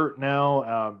 guys hurt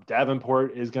now.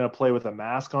 Davenport is going to play with a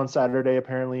mask on Saturday.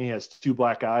 Apparently, he has 2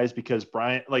 black eyes because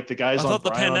Brian, like the guys on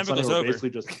the Brian on pandemic Sunday was were over. basically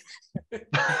just.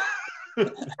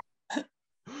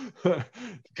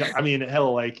 I mean,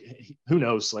 hell, like who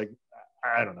knows? Like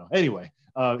I don't know. Anyway,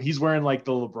 he's wearing like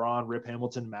the LeBron Rip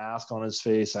Hamilton mask on his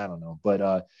face. I don't know,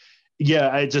 but yeah,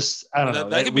 I don't know.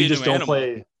 That could we be just a new don't animal.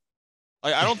 play.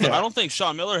 Like, I don't think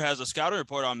Sean Miller has a scouting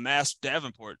report on masked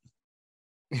Davenport.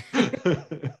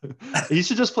 He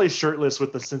should just play shirtless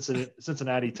with the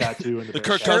Cincinnati tattoo and the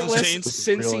Kirk Shirtless Cousins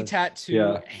Cincy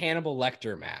tattoo, Hannibal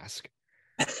Lecter mask.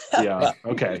 Yeah.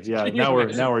 Okay. Yeah. Now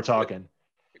we're talking.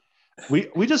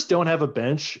 We just don't have a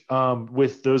bench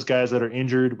with those guys that are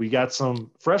injured. We got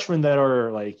some freshmen that are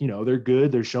like, you know, they're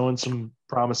good. They're showing some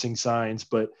promising signs,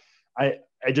 but I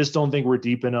just don't think we're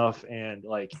deep enough. And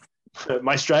like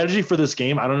my strategy for this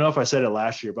game, I don't know if I said it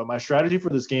last year, but my strategy for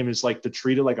this game is like to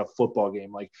treat it like a football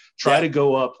game. Like try to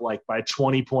go up like by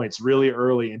 20 points really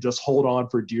early and just hold on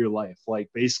for dear life. Like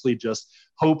basically just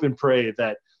hope and pray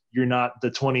that you're not the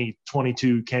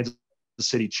 2022 Kansas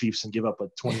City Chiefs and give up a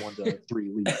 21-3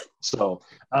 lead. So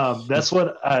that's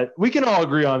what we can all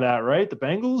agree on that, right? The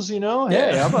Bengals, you know,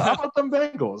 hey, how about them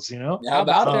Bengals, you know? How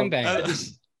about them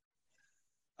Bengals?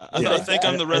 I think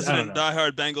I'm the resident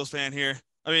diehard Bengals fan here.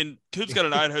 I mean, Coop's got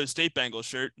an Idaho State Bengals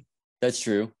shirt. That's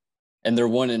true. And they're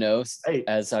 1-0,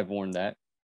 as I've worn that.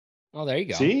 Oh, there you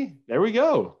go. See? There we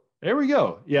go.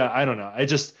 Yeah, I don't know. It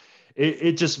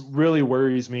just really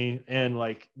worries me. And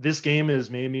like this game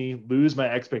has made me lose my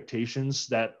expectations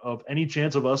that of any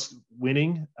chance of us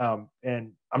winning.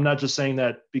 And I'm not just saying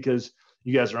that because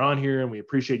you guys are on here and we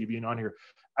appreciate you being on here.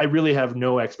 I really have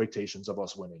no expectations of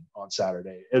us winning on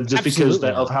Saturday. Just because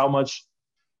of how much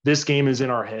this game is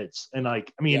in our heads. And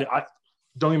like, I mean, I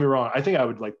don't get me wrong. I think I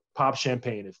would like pop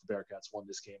champagne if the Bearcats won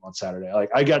this game on Saturday.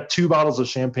 Like I got 2 bottles of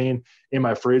champagne in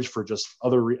my fridge for just I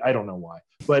don't know why,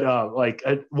 but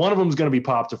one of them is going to be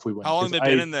popped if we win. How long have they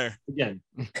been in there? Again,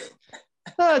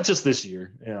 just this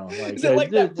year, you know. Like, is it like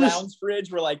that Browns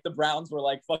fridge where like the Browns were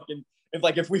like fucking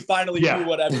if we finally do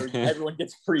whatever, everyone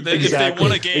gets free beer. If they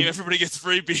won a game, everybody gets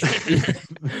free beer.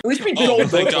 At least we told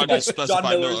thank God you John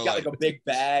specified Miller's Miller got like a big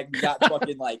bag. We got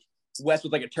fucking like Wes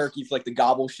with like a turkey for like the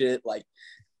gobble shit. Like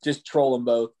just troll them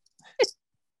both.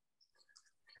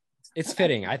 It's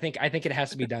fitting. I think it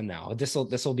has to be done now. This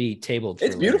will be tabled for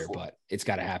It's later, beautiful. but it's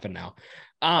got to happen now.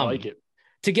 I like it.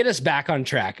 To get us back on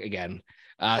track again.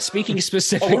 Speaking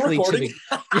specifically to the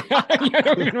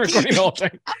yeah, we've been recording the whole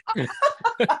thing.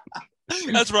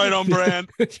 That's right on brand.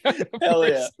 Hell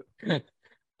yeah.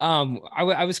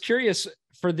 I was curious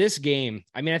for this game.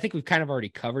 I mean, I think we've kind of already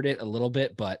covered it a little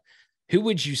bit, but who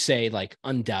would you say like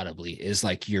undoubtedly is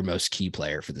like your most key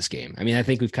player for this game? I mean, I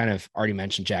think we've kind of already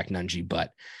mentioned Jack Nungy,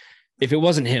 but if it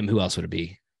wasn't him, who else would it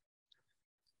be?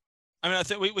 I mean, I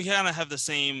think we kind of have the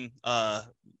same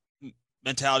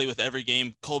mentality with every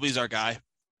game. Colby's our guy.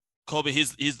 Colby,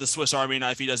 he's the Swiss Army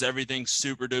knife. He does everything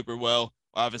super duper well.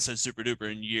 I haven't said super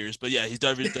duper in years, but yeah, he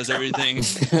does everything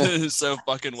so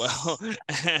fucking well.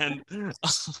 And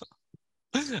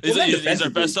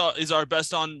he's our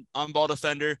best on ball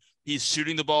defender. He's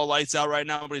shooting the ball lights out right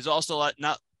now, but he's also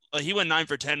he went 9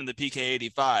 for 10 in the PK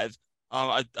 85.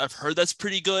 I've heard that's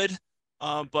pretty good,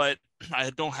 but I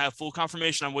don't have full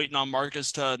confirmation. I'm waiting on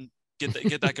Marcus to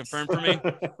get that confirmed for me.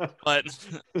 But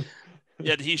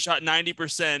yeah, he shot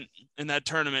 90% in that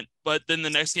tournament. But then the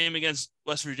next game against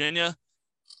West Virginia,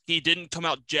 he didn't come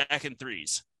out jacking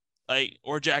threes,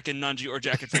 or jacking Nungy or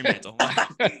jacking Fremantle.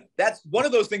 That's one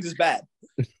of those things is bad.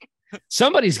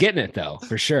 Somebody's getting it though,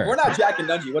 for sure. We're not jacking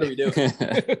Nungy. What are we doing?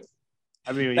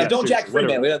 I mean, now, yeah, don't jack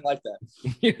Fremantle. whatever. We don't like that.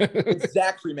 It's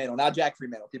Zach Fremantle, not Jack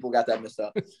Fremantle. People got that messed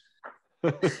up.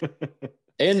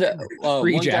 And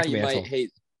Free one Jack guy you Mantle. might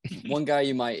hate. One guy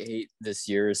you might hate this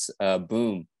year is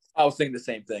Boom. I was thinking the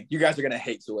same thing. You guys are gonna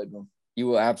hate Soleil Boom. You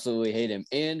will absolutely hate him.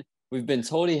 And we've been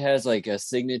told he has like a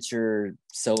signature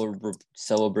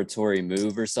celebratory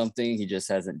move or something. He just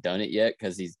hasn't done it yet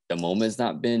because the moment's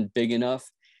not been big enough.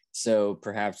 So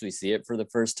perhaps we see it for the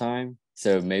first time.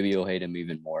 So maybe you'll hate him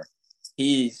even more.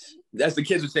 As the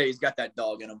kids would say, he's got that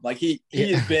dog in him. Like he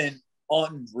has been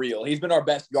unreal. He's been our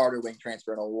best guard or wing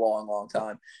transfer in a long, long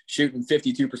time. Shooting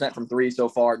 52% from three so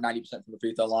far, 90% from the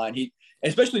free throw line.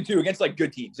 Especially too against like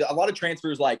good teams. A lot of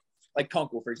transfers like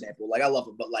Kunkel, for example. Like I love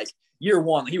him, but like year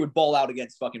one, he would ball out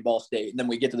against fucking Ball State, and then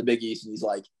we get to the Big East, and he's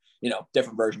like,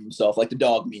 different version of himself, like the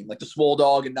dog meme, like the swole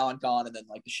dog and non-con, and then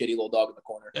like the shitty little dog in the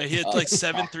corner. Yeah, he had like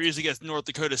 7 threes against North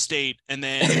Dakota State, and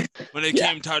then when it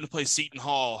came time to play Seton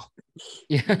Hall,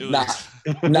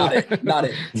 not it.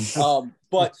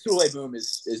 But Soleil Boom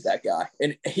is that guy,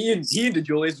 and he and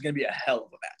DeJulius is going to be a hell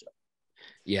of a matchup.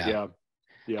 Yeah.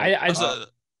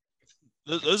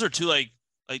 Those are two like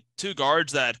two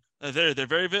guards that they're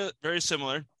very, very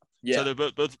similar. Yeah. So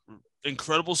they're both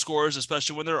incredible scorers,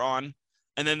 especially when they're on,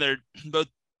 and then they're both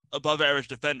above average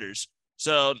defenders.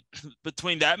 So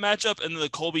between that matchup and the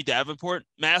Colby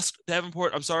Mask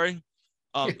Davenport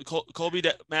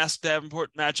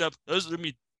matchup, those are gonna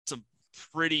be some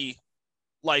pretty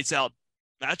lights out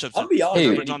matchups. I'll be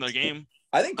honest, on their game.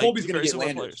 I think Colby's going to get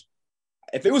Landers. Players.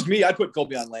 If it was me, I'd put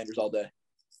Colby on Landers all day.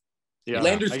 Yeah,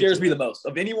 Landers scares me the most.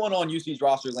 Of anyone on UC's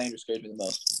roster, Landers scares me the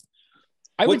most.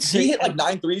 I would say he hit like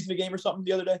 9 threes in a game or something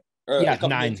the other day. Yeah,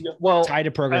 9. Well, tied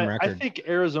a program record. I think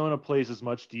Arizona plays as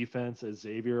much defense as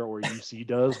Xavier or UC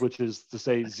does, which is to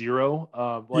say 0.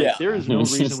 There is no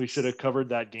reason we should have covered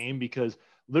that game because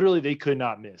literally they could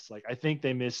not miss. Like I think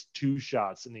they missed 2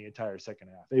 shots in the entire second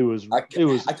half. It was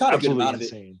absolutely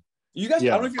insane. You guys, I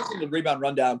don't know if you've seen the rebound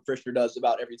rundown Frischner does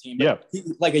about every team. But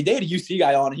they had a UC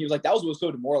guy on, and he was like, that was what was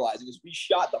so demoralizing because we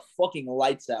shot the fucking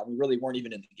lights out. We really weren't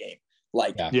even in the game.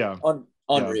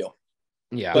 Unreal.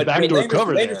 Yeah, but backdoor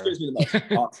cover there.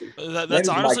 That's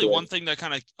honestly one thing that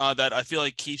kind of that I feel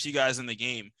like keeps you guys in the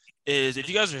game is if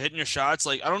you guys are hitting your shots.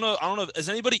 Like I don't know. Has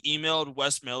anybody emailed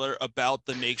Wes Miller about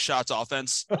the make shots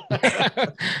offense?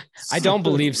 I don't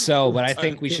believe so, but I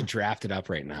think we should draft it up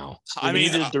right now. I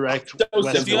mean, direct.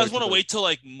 If you guys want to wait till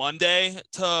like Monday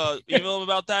to email him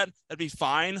about that, that'd be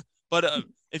fine. But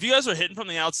if you guys are hitting from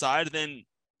the outside, then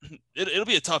it'll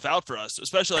be a tough out for us.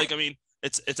 Especially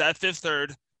it's at Fifth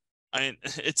Third.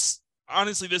 It's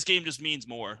honestly this game just means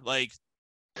more. Like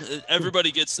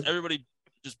everybody just.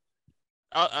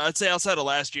 I'd say outside of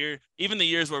last year, even the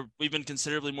years where we've been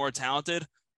considerably more talented,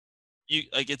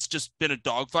 it's just been a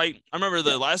dogfight. I remember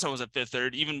the last time I was at Fifth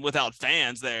Third, even without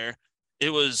fans there,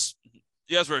 you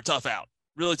guys were a tough out,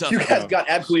 really tough. You guys got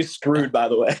absolutely screwed, by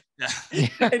the way.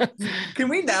 Yeah. Can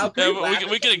we now?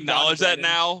 We can acknowledge that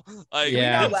now. Like,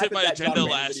 I didn't fit my agenda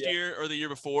last year or the year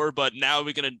before, but now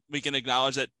we can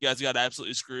acknowledge that you guys got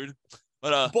absolutely screwed.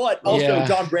 But also,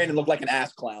 John Brandon looked like an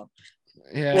ass clown.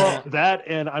 Yeah. Well, that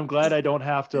and I'm glad I don't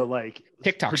have to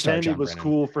TikTok pretend it was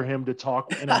cool for him to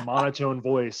talk in a monotone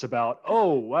voice about,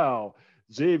 oh wow,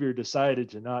 Xavier decided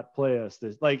to not play us.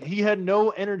 Like he had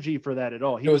no energy for that at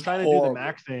all. He was trying to do the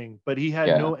Mac thing, but he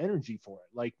had no energy for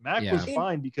it. Like Mac was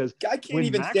fine because guy can't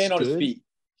even stand on his feet.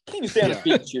 Can't even stand on his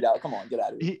feet and shoot out. Come on, get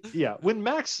out of here. When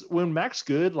Mac's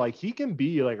good, like he can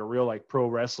be like a real like pro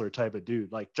wrestler type of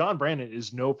dude. Like John Brandon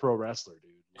is no pro wrestler,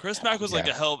 dude. Chris Mack was like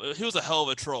a hell of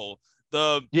a troll.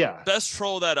 The best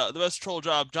troll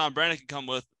job John Brandon could come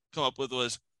up with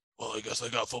was, well, I guess I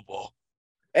got football.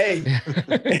 Hey,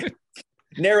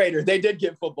 narrator, they did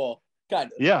get football.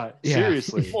 Kind of. Yeah,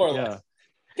 seriously. More or less.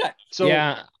 So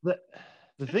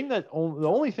the thing the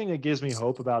only thing that gives me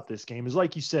hope about this game is,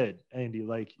 like you said, Andy,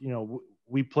 like, you know,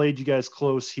 we played you guys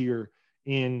close here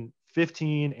in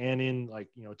 15 and in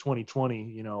 2020,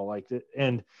 you know, like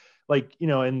and like, you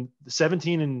know, in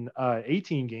 17 and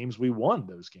 18 games, we won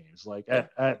those games like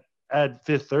at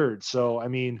fifth third. So, I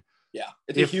mean,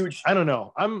 it's a huge, I don't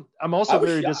know. I'm also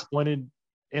very disappointed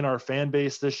in our fan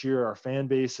base this year. Our fan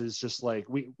base is just like,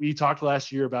 we talked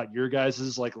last year about your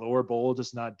guys's like lower bowl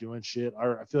just not doing shit.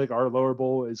 I feel like our lower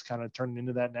bowl is kind of turning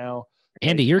into that now.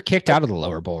 Andy, you're kicked out of the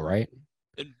lower bowl, right?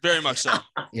 Very much so.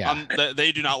 Yeah.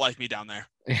 They do not like me down there.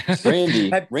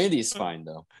 Randy's fine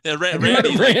though. Yeah,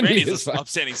 Randy's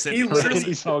upstanding city.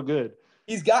 He's all good.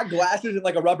 He's got glasses and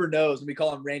like a rubber nose, and we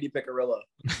call him Randy Picarillo.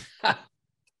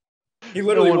 He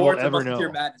literally wore it to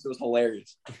Musketeer Madness. It was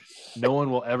hilarious. No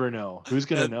one will ever know. Who's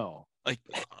gonna know? Like,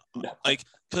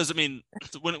 because I mean,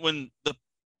 if the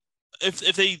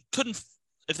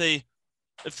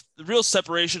real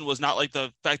separation was not like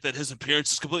the fact that his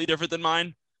appearance is completely different than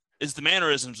mine, is the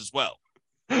mannerisms as well.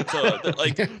 So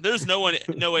there's no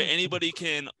way anybody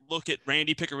can look at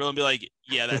Randy Picarillo and be like,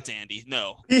 yeah, that's Andy.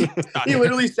 No, he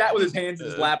literally sat with his hands in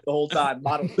his lap the whole time.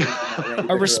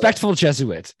 A respectful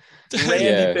Jesuit.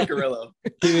 Randy Picarillo.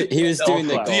 He was doing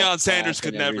the Deion Sanders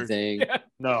could never.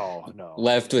 No.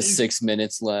 Left with 6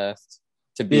 minutes left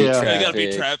to beat traffic. You gotta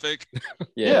beat traffic.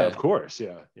 Yeah, of course.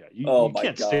 Yeah. You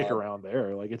can't stick around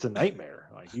there. Like it's a nightmare.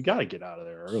 Like you got to get out of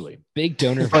there early. Big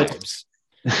donor vibes.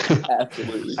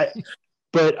 Absolutely.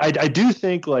 But I do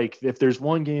think like if there's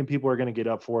one game people are going to get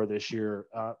up for this year,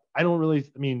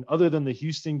 other than the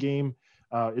Houston game,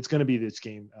 it's going to be this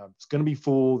game. It's going to be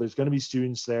full. There's going to be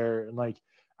students there. And like,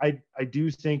 I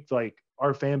do think like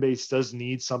our fan base does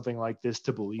need something like this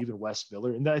to believe in Wes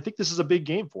Miller. And I think this is a big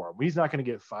game for him. He's not going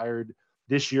to get fired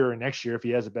this year or next year if he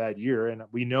has a bad year. And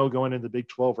we know going into the Big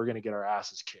 12, we're going to get our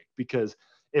asses kicked because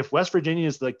if West Virginia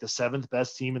is like the 7th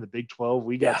best team in the Big 12,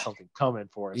 we got something coming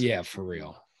for us. Yeah, for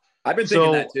real. I've been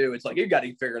thinking that too. It's like you got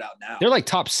to figure it out now. They're like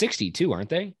top 60 too, aren't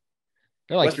they?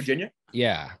 They're like West Virginia.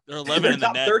 Yeah, they're 11 in the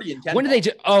top net. 30 in Ken When did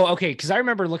they? Okay, because I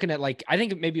remember looking at like I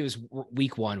think maybe it was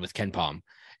week 1 with Ken Palm,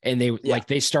 and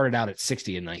they started out at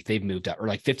 60 and like they've moved up or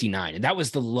like 59, and that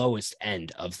was the lowest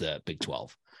end of the Big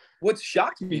 12. What's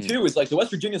shocked me too is like the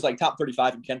West Virginia's like top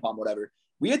 35 in Ken Palm, whatever.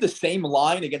 We had the same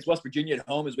line against West Virginia at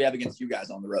home as we have against you guys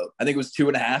on the road. I think it was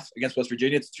 2.5 against West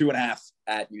Virginia. It's 2.5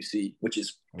 at UC, which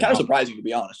is kind of surprising to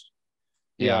be honest.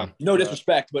 Yeah. No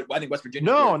disrespect, but I think West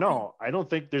Virginia. No. I don't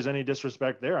think there's any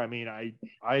disrespect there. I mean, I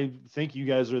think you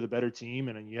guys are the better team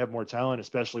and you have more talent,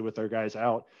 especially with our guys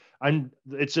out.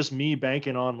 It's just me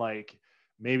banking on like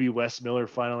maybe Wes Miller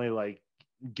finally like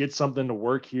get something to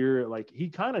work here. Like he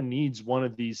kind of needs one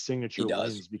of these signature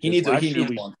wins because he needs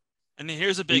one. And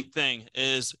here's a big thing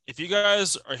is if you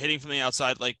guys are hitting from the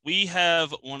outside, like we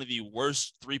have one of the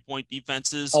worst 3-point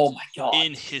defenses. Oh my God.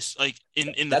 In his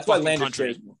in that's the why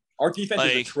country. Our defense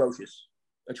is atrocious.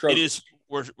 It is.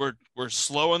 We're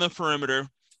slow on the perimeter.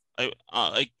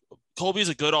 Colby's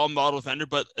a good all-model defender,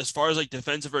 but as far as like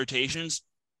defensive rotations,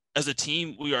 as a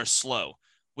team, we are slow.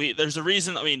 There's a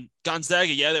reason. I mean,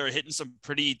 Gonzaga, they were hitting some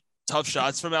pretty tough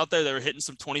shots from out there. They were hitting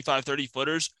some 25, 30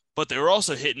 footers, but they were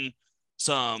also hitting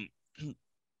some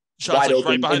shots like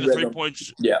right behind the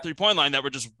 3-point line that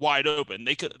were just wide open.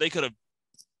 They could have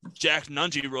jacked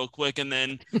Nunji real quick and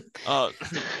then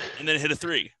hit a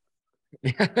 3.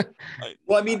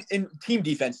 Well, I mean, in team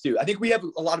defense too, I think we have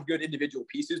a lot of good individual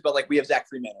pieces, but like we have Zach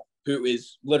Fremantle, who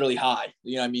is literally high,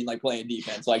 you know what I mean? Like playing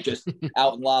defense, like just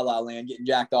out in La La Land, getting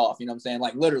jacked off, you know what I'm saying?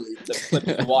 Like literally the clip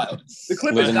is wild. The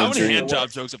clip is how many hand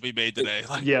job jokes have we made today?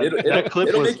 Like, that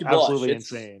clip was absolutely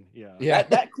insane. Yeah.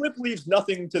 That clip leaves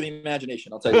nothing to the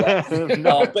imagination. I'll tell you that.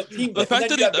 But the fact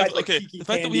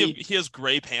that he has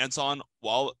gray pants on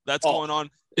while that's going on,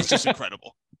 it's just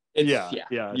incredible.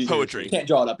 Poetry. You can't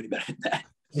draw it up any better than that.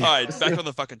 All right, back on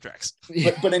the fucking tracks.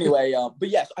 But anyway, but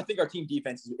yes, I think our team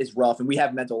defense is rough and we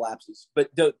have mental lapses. But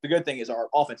the good thing is our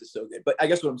offense is so good. But I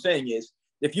guess what I'm saying is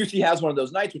if UC has one of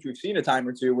those nights, which we've seen a time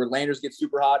or two, where Landers gets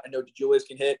super hot, I know DeJulius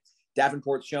can hit.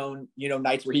 Davenport's shown,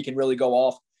 nights where he can really go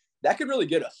off. that could really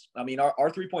get us. I mean, our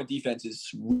 3-point defense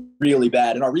is really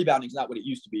bad, and our rebounding is not what it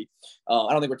used to be. I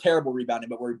don't think we're terrible rebounding,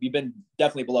 but we've been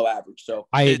definitely below average. So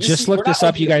I just looked this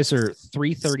up. You guys are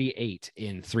 338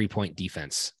 in 3-point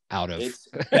defense out of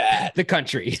the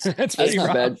country. That's pretty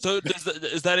not bad. So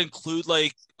does that include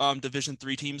like Division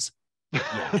III teams?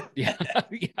 Yeah.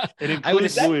 It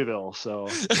includes Louisville, so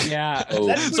yeah.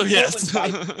 So yes.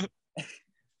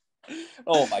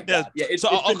 Oh my god! Yeah, so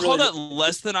I'll call that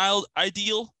less than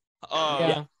ideal.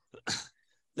 Not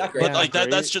great. But like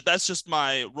that's just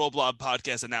my Roblox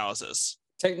podcast analysis.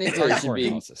 Technically,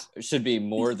 it should be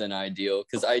more than ideal,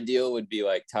 because ideal would be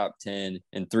like top 10,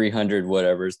 and 300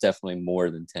 whatever is definitely more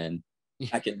than 10.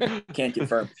 I can't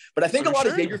confirm, but I think a lot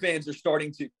of Xavier fans are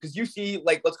starting to, because you see,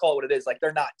 like, let's call it what it is. Like,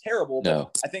 they're not terrible,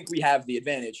 but I think we have the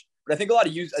advantage. But I think a lot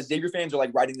of Xavier fans are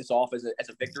like writing this off as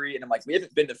a victory, and I'm like, we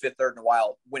haven't been to Fifth Third in a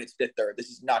while. When it's Fifth Third, this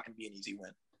is not going to be an easy win.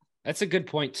 That's a good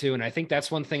point too, and I think that's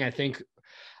one thing. I think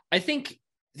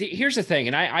here's the thing,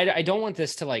 and I don't want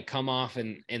this to like come off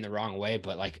in the wrong way,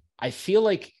 but like I feel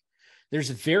like there's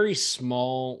a very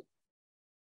small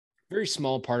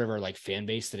part of our like fan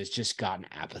base that has just gotten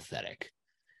apathetic.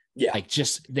 Yeah. Like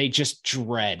they just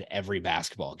dread every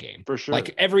basketball game. For sure.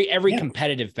 Like every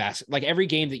competitive like every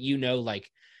game that,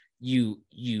 like you're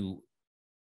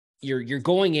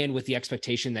going in with the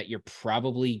expectation that you're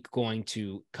probably going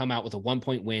to come out with a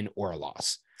 1-point win or a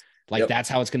loss. Like that's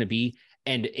how it's going to be.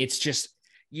 And it's just,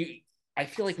 I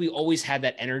feel like we always had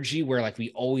that energy where like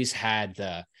we always had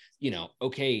the,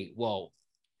 okay, well,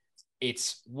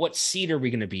 it's what seed are we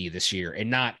going to be this year?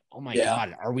 And not, oh my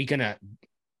God,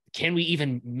 can we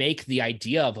even make the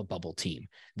idea of a bubble team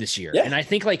this year? Yeah. And I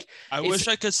think like, I wish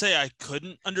I could say I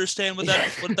couldn't understand what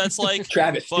that's like,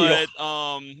 Travis, but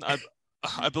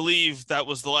I believe that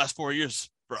was the last 4 years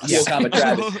for us. Yeah,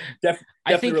 Travis.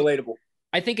 Definitely relatable.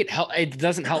 I think it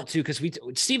doesn't help too, because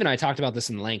Steve and I talked about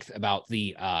this in length about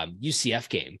the UCF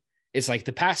game. It's like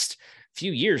the past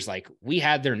few years, like we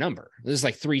had their number. This is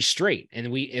like 3 straight, and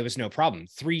it was no problem.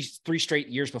 Three straight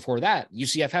years before that,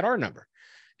 UCF had our number,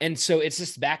 and so it's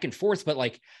just back and forth. But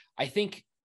like I think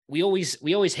we always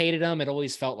hated them. It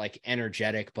always felt like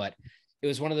energetic, but it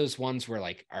was one of those ones where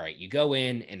like, all right, you go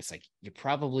in and it's like you're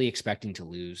probably expecting to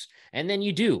lose, and then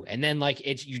you do, and then like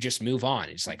you just move on.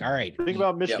 It's like, all right, think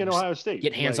about Michigan, Ohio State.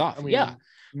 Get hands off. I mean,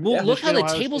 well, look how the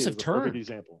tables have turned.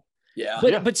 Example.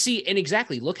 But see, and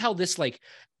exactly, look how this like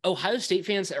Ohio State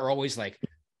fans are always like,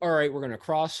 all right, we're gonna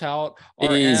cross out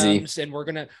our M's, and we're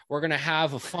gonna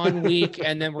have a fun week,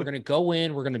 and then we're gonna go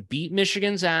in, we're gonna beat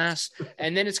Michigan's ass,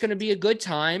 and then it's gonna be a good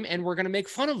time, and we're gonna make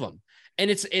fun of them. And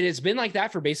it has been like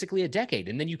that for basically a decade.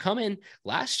 And then you come in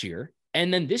last year,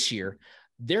 and then this year,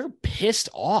 they're pissed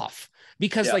off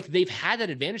because like they've had that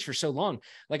advantage for so long.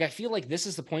 Like I feel like this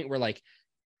is the point where like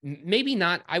maybe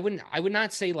not. I would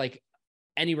not say like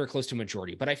anywhere close to a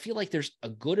majority, but I feel like there's a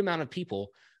good amount of people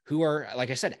who are, like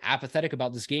I said, apathetic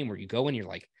about this game, where you go and you're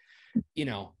like,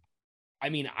 I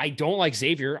mean, I don't like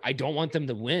Xavier. I don't want them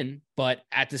to win, but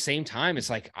at the same time, it's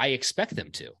like, I expect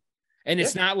them to. And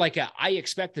it's not like I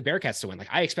expect the Bearcats to win. Like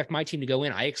I expect my team to go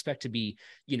in. I expect to be,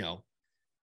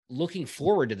 looking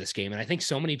forward to this game. And I think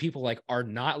so many people like are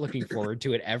not looking forward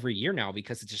to it every year now,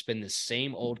 because it's just been the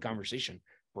same old conversation.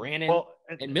 Brandon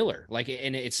and Miller, like,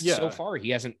 and it's so far he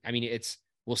hasn't. I mean,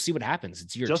 we'll see what happens.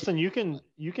 It's your Justin. You can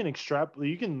extrapolate.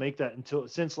 You can make that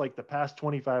since like the past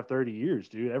 25, 30 years,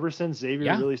 dude. Ever since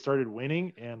Xavier really started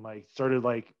winning and like started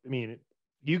like, I mean,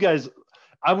 you guys.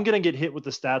 I'm gonna get hit with the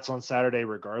stats on Saturday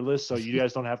regardless, so you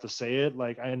guys don't have to say it.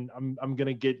 Like I'm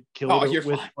gonna get killed with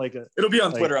fine. like it'll be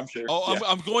on Twitter, I'm sure. Oh,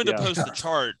 I'm going to post the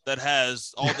chart that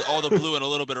has all the blue and a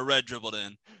little bit of red dribbled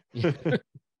in.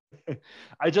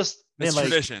 I just it's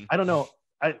tradition. I don't know.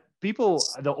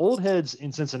 The old heads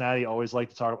in Cincinnati always like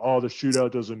to talk. Oh, the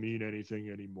shootout doesn't mean anything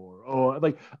anymore. Oh,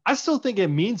 like I still think it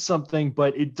means something,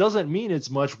 but it doesn't mean as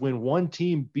much when one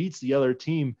team beats the other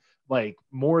team like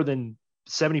more than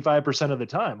 75% of the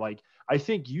time. Like I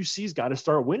think UC's got to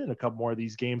start winning a couple more of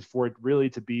these games for it really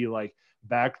to be like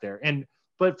back there.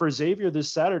 But for Xavier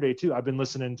this Saturday too, I've been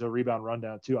listening to Rebound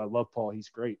Rundown too. I love Paul. He's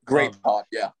great. Pod.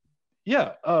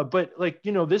 Yeah. But like,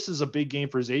 this is a big game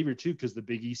for Xavier too, because the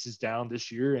Big East is down this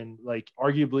year. And like,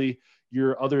 arguably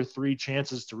your other 3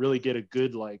 chances to really get a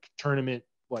good like tournament,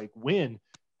 like win,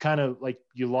 kind of like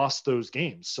you lost those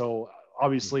games. So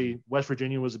obviously West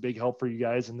Virginia was a big help for you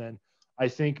guys. And then I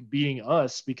think beating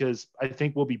us, because I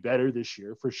think we'll be better this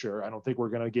year for sure. I don't think we're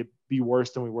going to be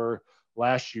worse than we were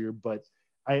last year, but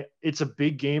it's a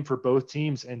big game for both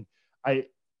teams. And I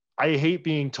hate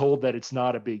being told that it's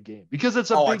not a big game, because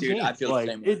it's a big game. I feel like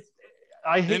the same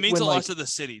way. It means a lot to the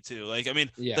city too. Like, I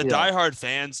mean, the diehard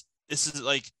fans, this is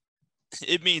like,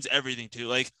 it means everything too.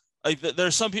 Like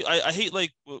there's some people I hate,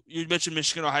 like you mentioned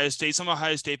Michigan, Ohio State. Some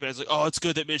Ohio State fans like, oh, it's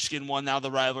good that Michigan won. Now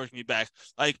the rivalry can be back.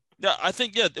 Like, yeah, I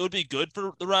think it would be good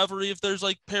for the rivalry if there's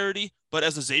like parity. But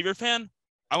as a Xavier fan,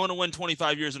 I want to win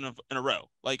 25 years in a row.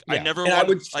 Like I never. And want, I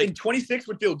would like, in 26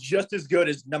 would feel just as good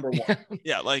as number 1.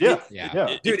 Yeah, like dude,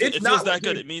 it it's feels not that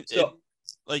dude, good. It means so,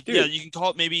 like, dude. yeah, you can call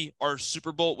it maybe our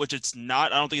Super Bowl, which it's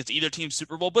not. I don't think it's either team's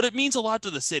Super Bowl, but it means a lot to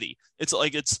the city. It's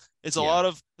like it's a lot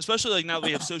of, especially like now that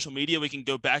we have social media, we can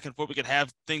go back and forth. We can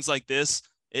have things like this.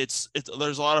 It's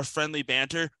there's a lot of friendly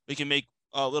banter. We can make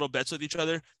little bets with each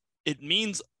other. It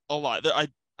means a lot.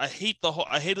 I hated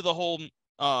the whole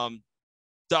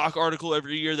Doc article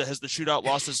every year that has the shootout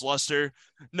lost its luster.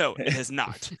 No, it has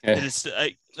not. It is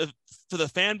for the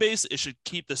fan base. It should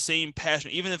keep the same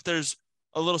passion, even if there's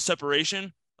a little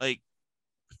separation. Like,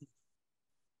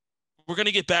 we're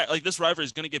gonna get back. Like, this rivalry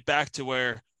is gonna get back to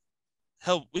where,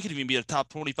 hell, we could even be a top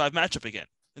 25 matchup again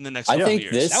in the next couple of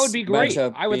years. That would be great.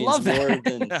 I would love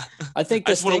that. I think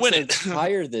the stakes are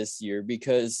higher this year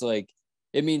because, like,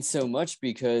 it means so much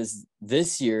because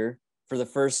this year, for the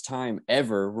first time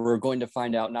ever, we're going to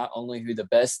find out not only who the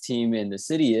best team in the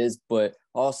city is, but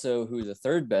also who the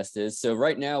third best is. So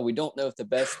right now, we don't know if the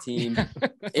best team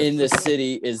in the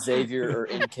city is Xavier or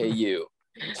NKU.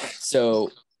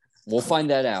 So we'll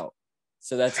find that out.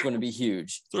 So that's going to be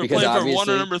huge. So we're playing for 1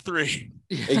 or number 3.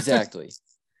 Exactly.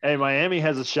 Hey, Miami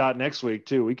has a shot next week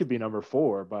too. We could be number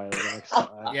 4 by the next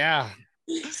time. Yeah.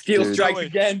 Steel strikes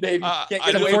again, baby. I do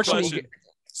have a question.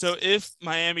 So if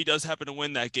Miami does happen to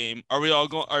win that game, are we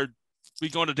going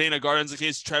to Dana Gardens in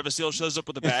case Travis Steele shows up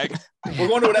with a bag? We're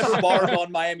going to whatever bar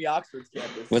on Miami Oxford's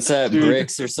campus. What's that, Dude,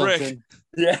 Bricks or something?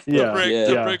 Yeah.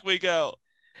 The brick week out.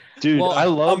 Dude, well, I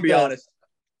love I'll be honest.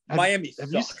 Miami have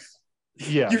sucks.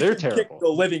 They're terrible. Kick the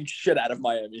living shit out of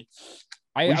Miami.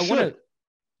 I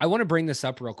want to bring this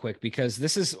up real quick because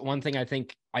this is one thing I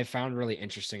think I found really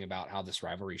interesting about how this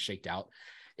rivalry shaked out.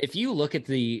 If you look at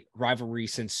the rivalry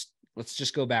since, let's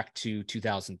just go back to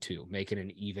 2002, make it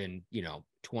an even,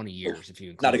 20 years. If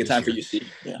you not a good time for UC.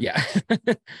 Yeah.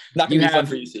 Not going to be fun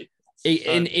for UC.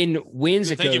 In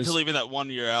wins, it thank goes. you for leaving that 1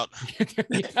 year out.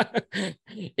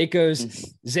 It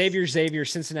goes Xavier,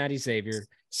 Cincinnati, Xavier,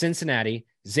 Cincinnati,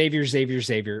 Xavier, Cincinnati,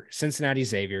 Xavier, Cincinnati,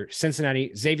 Xavier,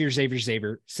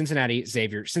 Cincinnati,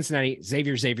 Xavier, Cincinnati,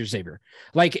 Xavier.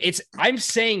 Like I'm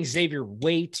saying Xavier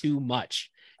way too much.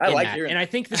 I like hearing, and I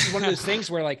think this is one of those things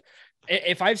where, like,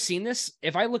 if I've seen this,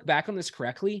 if I look back on this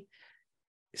correctly,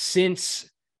 since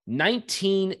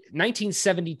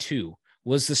 1972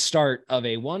 was the start of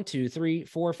a 1, 2, 3,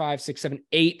 4, 5, 6, 7,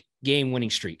 8 game winning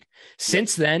streak.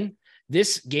 Since then,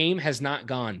 this game has not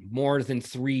gone more than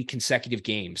 3 consecutive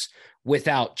games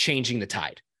without changing the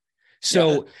tide.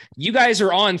 So you guys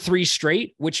are on 3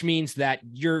 straight, which means that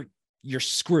you're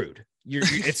screwed.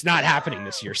 It's not happening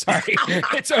this year. Sorry.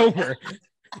 It's over.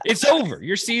 It's over.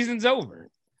 Your season's over.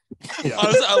 Yeah.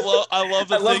 Honestly,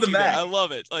 I love the math. I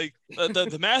love it. Like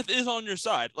the math is on your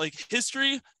side. Like,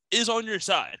 history is on your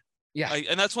side. Yeah. Like,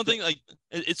 and that's one thing. Like,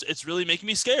 it's really making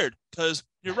me scared because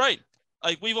you're right.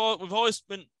 Like, we've always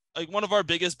been, like, one of our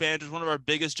biggest banters, one of our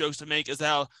biggest jokes to make is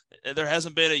how there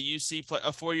hasn't been a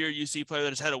 4-year UC player that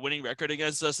has had a winning record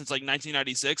against us since like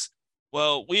 1996.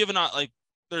 Well, we have not, like,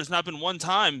 there's not been one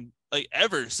time, like,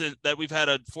 ever since that we've had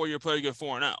a 4-year player go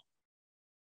 4-0.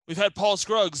 We've had Paul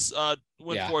Scruggs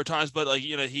win 4 times, but, like,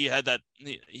 he had that,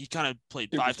 he kind of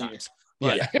played 5 times.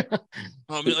 But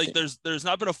I mean, like, there's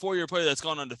not been a 4-year player that's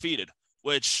gone undefeated,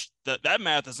 which that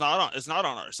math is not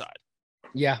on our side.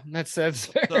 Yeah, that's so.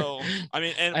 I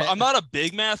mean, and I'm not a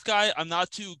big math guy. I'm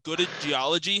not too good at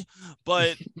geology,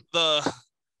 but the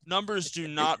numbers do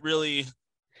not really.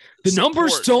 The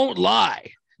numbers don't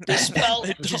lie. They spell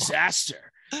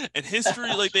disaster. And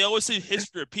history, like they always say,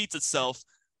 history repeats itself.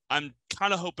 I'm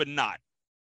kind of hoping not.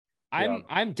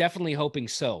 I'm definitely hoping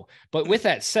so. But with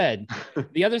that said,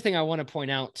 the other thing I want to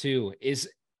point out too is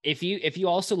if you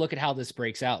also look at how this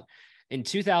breaks out in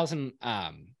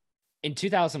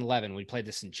 2011, we played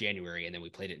this in January and then we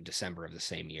played it in December of the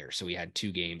same year. So we had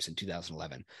 2 games in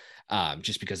 2011,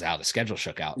 just because of how the schedule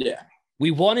shook out. Yeah.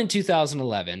 We won in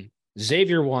 2011.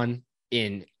 Xavier won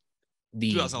in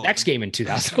the next game in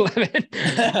 2011.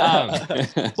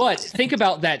 But think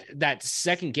about that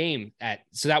second game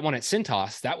so that one at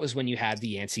Cintas, that was when you had the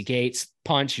Yancey Gates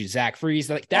punch, Zach Freeze.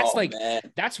 Like that's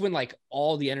when like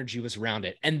all the energy was around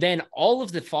it. And then all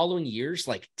of the following years,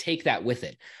 like take that with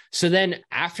it. So then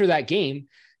after that game,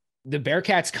 the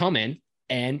Bearcats come in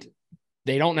and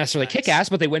they don't necessarily kick ass,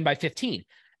 but they win by 15.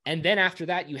 And then after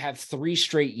that, you have 3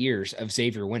 straight years of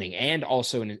Xavier winning, and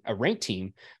also a ranked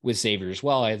team with Xavier as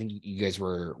well. I think you guys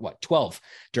were 12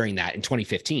 during that in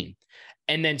 2015.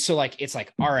 And then so like it's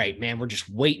like, all right, man, we're just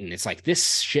waiting. It's like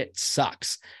this shit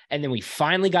sucks. And then we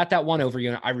finally got that one over.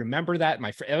 I remember that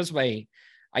that was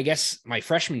my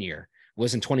freshman year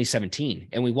was in 2017,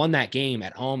 and we won that game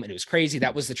at home, and it was crazy.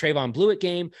 That was the Trayvon Blewett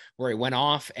game where it went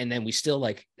off, and then we still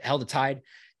like held a tide.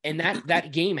 And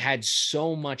that game had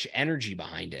so much energy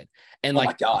behind it, and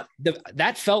my God,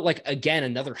 that felt like again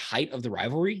another height of the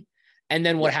rivalry. And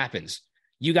then what happens?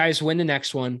 You guys win the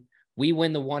next one. We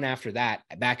win the one after that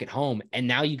back at home. And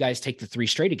now you guys take the 3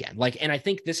 straight again. And I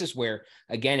think this is where,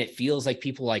 again, it feels like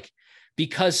people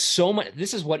because so much,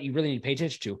 this is what you really need to pay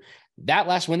attention to. That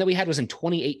last win that we had was in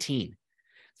 2018.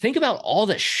 Think about all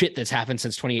the shit that's happened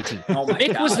since 2018.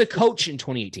 Mick was the coach in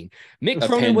 2018. Mick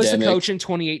Cronin was the coach in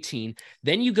 2018.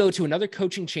 Then you go to another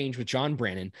coaching change with John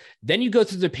Brannon. Then you go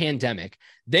through the pandemic.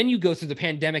 Then you go through the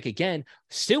pandemic again,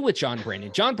 still with John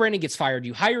Brannon. John Brannon gets fired.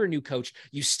 You hire a new coach.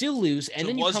 You still lose. And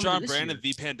then was John Brannon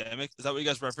the pandemic? Is that what you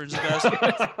guys referenced, guys?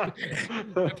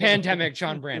 The pandemic,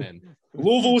 John Brannon.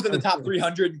 Louisville was in the top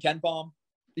 300 in Ken Palm.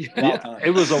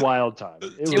 It was a wild time.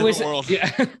 It was world.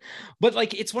 Yeah. But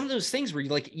it's one of those things where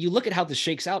you look at how this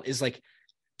shakes out is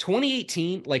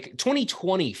 2018,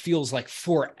 2020 feels like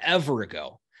forever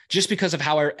ago, just because of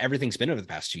how everything's been over the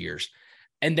past 2 years.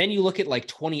 And then you look at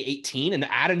 2018 and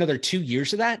add another 2 years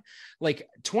to that.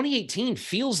 2018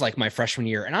 feels like my freshman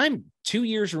year, and I'm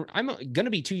going to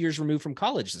be 2 years removed from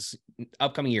college this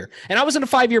upcoming year. And I was in a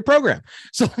 5-year program.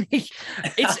 So it's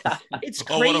crazy.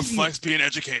 Oh, what a flex being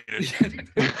educated.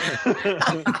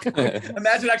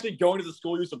 Imagine actually going to the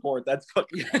school you support. That's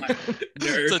fucking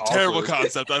It's a terrible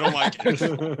concept. I don't like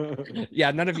it.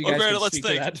 Yeah, none of you guys can speak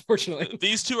to that, unfortunately.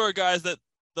 These two are guys that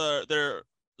their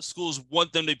schools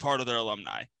want them to be part of their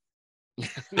alumni.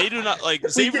 They do not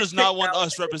Xavier does not want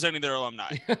us representing their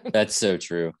alumni. That's so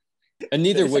true. And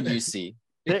neither would UC.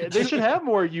 They should have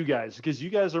more of you guys, because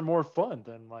you guys are more fun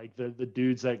than the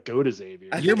dudes that go to Xavier.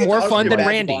 You're more fun than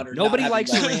Randy. Nobody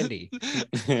likes Randy.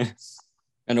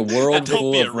 And a world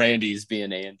full of Randys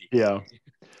being Andy. Yeah.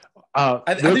 I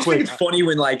just think it's funny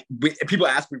when people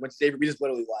ask me when Xavier, we just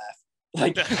literally laugh.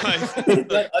 Let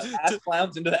us ass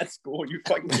clowns into that school. You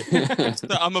fucking.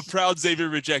 I'm a proud Xavier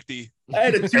rejectee. I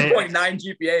had a 2.9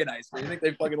 GPA in high school. You think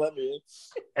they fucking let me in?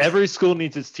 Every school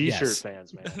needs its T-shirt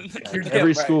fans, man.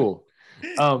 Every school.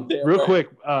 Real quick,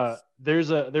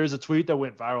 there's a tweet that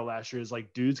went viral last year. Is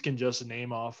dudes can just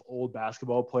name off old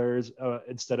basketball players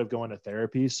instead of going to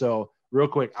therapy. So real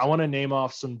quick, I want to name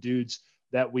off some dudes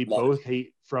that we both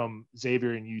hate from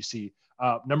Xavier and UC.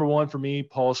 Number 1 for me,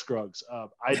 Paul Scruggs.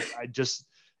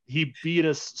 He beat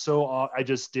us so I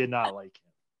just did not like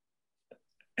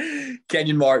him.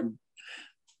 Kenyon Martin.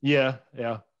 Yeah.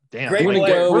 Damn. Great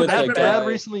we're that bad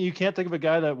recently. You can't think of a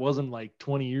guy that wasn't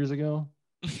 20 years ago.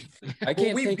 I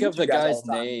can't think of the guy's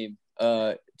name.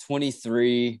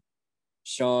 23,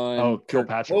 Sean. Oh,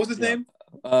 Kilpatrick. What was his name?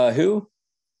 Who?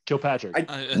 Kilpatrick.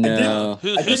 No.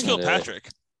 Who's Kilpatrick?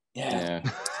 Yeah.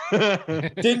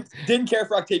 didn't care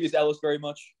for Octavius Ellis very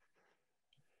much.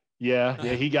 Yeah,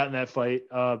 he got in that fight.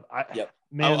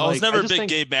 Man, I was never a big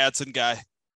Gabe Madsen guy.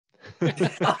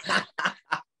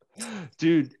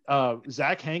 Dude,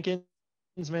 Zach Hankins,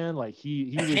 man,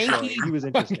 he was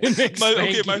interesting.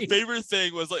 My favorite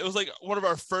thing was it was one of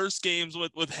our first games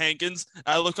with Hankins.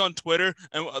 I look on Twitter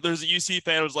and there's a UC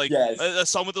fan who was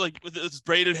someone with his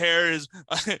braided hair,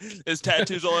 his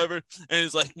tattoos all over, and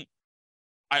he's like,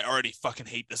 I already fucking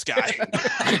hate this guy.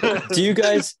 Do you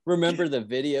guys remember the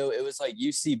video? It was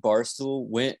UC Barstool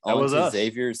went on to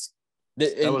Xavier's.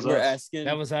 We're asking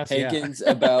Hankins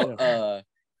about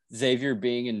Xavier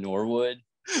being in Norwood.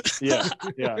 Yeah.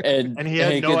 And he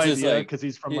had no idea because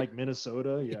he's from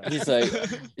Minnesota. Yeah. He's like,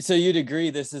 so you'd agree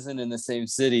this isn't in the same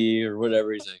city or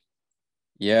whatever. He's like,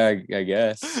 yeah, I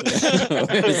guess.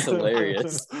 It's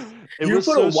hilarious. You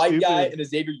put a white guy in a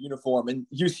Xavier uniform, and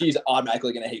UC is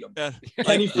automatically going to hate him. Yeah.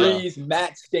 Kenny Freeze,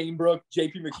 Matt Stainbrook,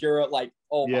 JP McCura,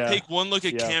 Take one look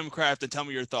at Cam Kraft and tell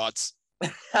me your thoughts.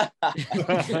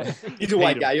 He's a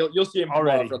white guy. You'll see him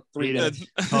already for 3 minutes.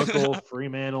 Uncle,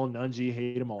 Fremantle, Nungy,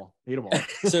 hate them all.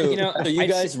 So you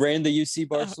guys ran the UC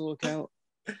Barstool account?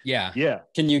 Yeah.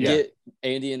 Can you get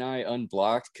Andy and I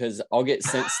unblocked? Because I'll get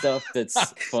sent stuff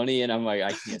that's funny, and I'm like, I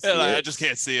can't see it. I just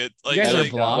can't see it. You guys are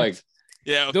blocked.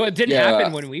 Though it didn't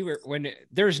happen when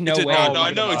there's no way. No,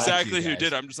 I know exactly who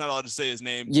did. I'm just not allowed to say his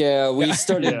name. Yeah, we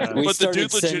started. We but started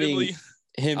the dude legitimately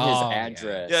him his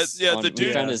address. The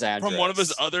dude found his address from one of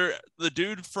his other. The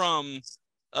dude from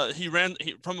he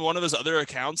from one of his other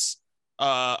accounts.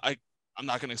 I'm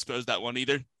not going to expose that one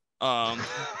either.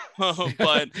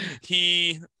 But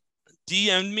he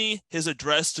DM'd me his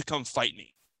address to come fight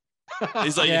me.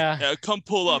 He's like, yeah, come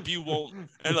pull up. You won't.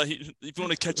 And like, if you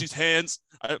want to catch his hands,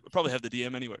 I probably have the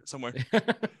DM anywhere somewhere.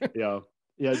 Yeah,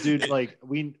 dude. Like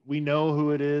we know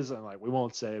who it is, and like we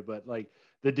won't say, but like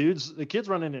the kids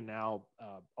running it now.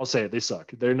 I'll say it. They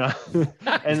suck. They're not.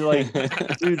 And like,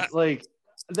 dude, like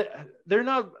they're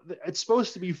not. It's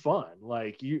supposed to be fun.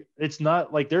 Like it's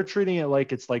not like they're treating it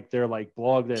like it's like their like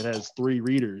blog that has 3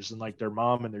 readers and like their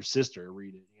mom and their sister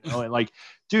read it. You know, and like,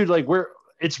 dude, like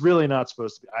it's really not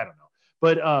supposed to be. I don't know,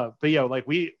 but yeah, like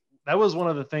that was one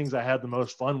of the things I had the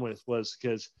most fun with was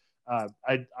because.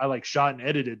 I like shot and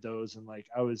edited those, and like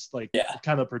I was like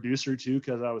kind of producer too,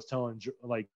 because I was telling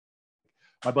like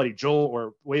my buddy Joel,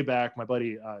 or way back my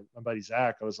buddy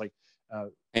Zach, I was like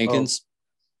Hankins.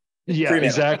 Yeah,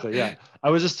 exactly. Yeah,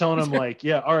 I was just telling him like,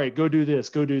 yeah, all right, go do this,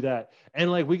 go do that,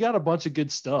 and like we got a bunch of good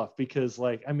stuff because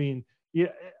like I mean,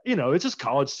 yeah, you know, it's just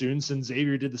college students, and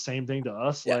Xavier did the same thing to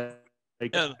us. Like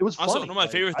it was also funny. one of my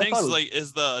favorite things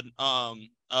is the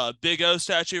Big O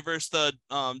statue versus the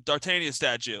D'Artagnan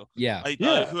statue. Yeah. Like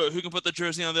who can put the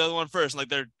jersey on the other one first?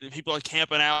 Like people are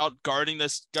camping out, guarding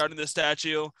this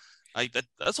statue. Like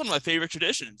that's one of my favorite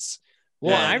traditions.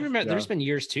 Well, I remember there's been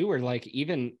years too where like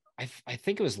even I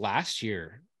think it was last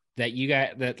year that you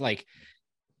got that like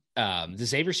the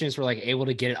Xavier students were like able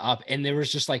to get it up, and there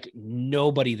was just like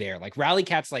nobody there. Like Rally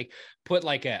Cats like put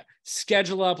like a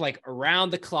schedule up like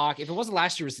around the clock. If it wasn't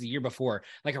last year, it was the year before,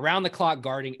 like around the clock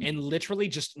guarding, and literally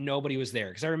just nobody was there.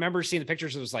 Because I remember seeing the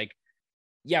pictures. It was like,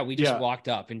 yeah, we just walked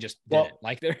up and just did it.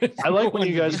 Like there. I like when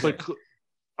you guys put.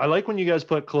 I like when you guys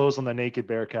put clothes on the naked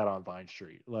Bearcat on Vine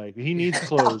Street. Like he needs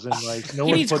clothes, and like no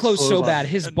he one needs puts clothes so bad.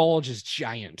 On. His bulge is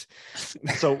giant.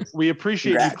 So we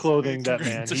appreciate you clothing that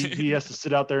man. He has to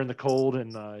sit out there in the cold,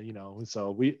 and you know.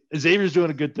 So Xavier's doing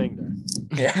a good thing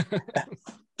there. Yeah,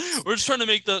 we're just trying to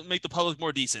make the public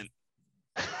more decent.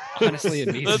 Honestly,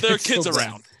 it needs. There are kids so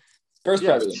around.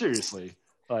 Seriously,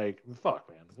 like fuck,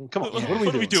 man. Come on,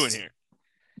 what are we doing here?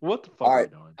 What the fuck are we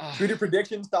doing? Shooter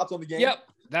predictions, thoughts on the game? Yep.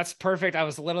 That's perfect. I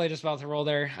was literally just about to roll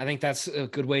there. I think that's a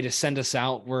good way to send us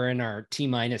out. We're in our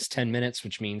T-minus 10 minutes,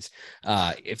 which means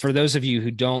for those of you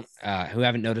who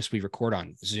haven't noticed, we record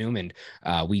on Zoom, and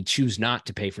we choose not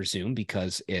to pay for Zoom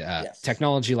because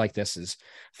technology like this is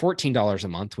 $14 a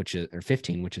month, or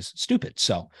 $15, which is stupid.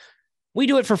 So we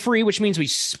do it for free, which means we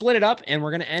split it up, and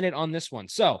we're going to end it on this one.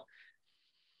 So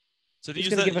to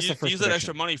use that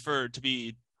extra money to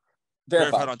be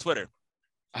verified on Twitter.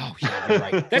 Oh yeah, you're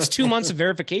right. That's 2 months of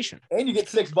verification, and you get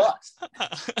 $6.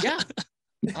 Yeah,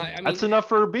 I mean, that's enough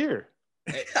for a beer.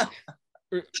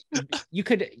 You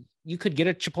could get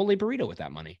a Chipotle burrito with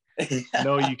that money.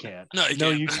 No, you can't.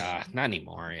 You can't. Not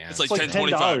anymore. Yeah, it's like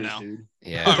 $10.25 now. Dude.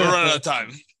 Yeah, we're running out of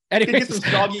time. Anyway, get two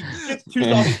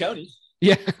soggy counties.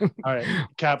 Yeah. All right,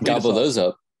 Cap. Gobble those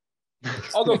up.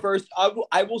 I'll go first.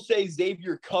 I will say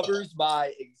Xavier covers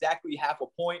by exactly half a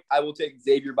point. I will take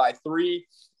Xavier by 3.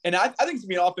 And I think it's going to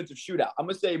be an offensive shootout. I'm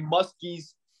going to say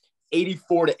Muskies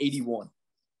 84-81.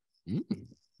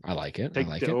 I like it. Take I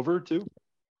like it over too.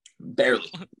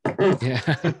 Barely.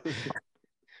 Yeah.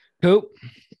 Who?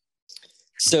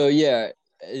 So yeah,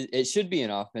 it should be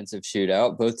an offensive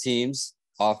shootout. Both teams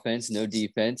offense, no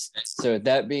defense. So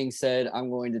that being said, I'm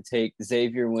going to take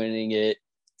Xavier winning it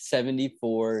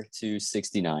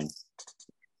 74-69.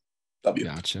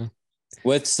 Gotcha.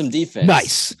 With some defense.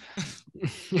 Nice.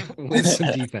 With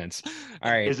some defense. All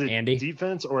right, is it Andy?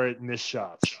 Defense or it missed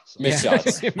shots? Missed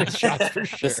shots. Missed shots for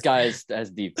sure. This guy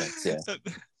has defense. Yeah.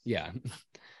 Yeah.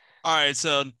 All right,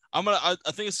 so I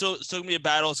think it's still gonna be a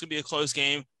battle. It's gonna be a close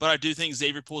game, but I do think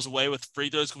Xavier pulls away with free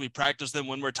throws because we practice them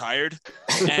when we're tired,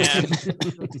 and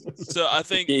so I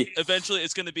think eventually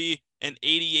it's gonna be an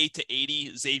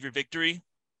 88-80 Xavier victory.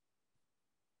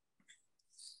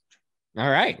 All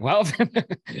right. Well,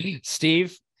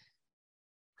 Steve.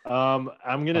 I'm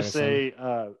gonna say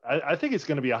I think it's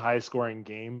gonna be a high scoring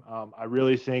game. I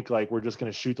really think like we're just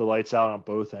gonna shoot the lights out on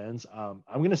both ends. I'm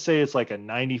gonna say it's like a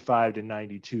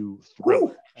 95-92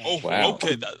 thriller. Oh, wow.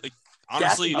 Okay.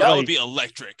 Honestly, that would be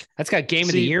electric. That's got game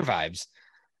of the year vibes.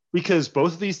 Because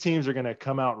both of these teams are gonna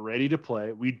come out ready to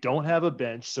play. We don't have a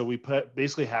bench, so we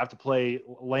basically have to play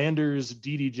Landers,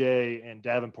 DDJ, and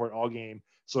Davenport all game.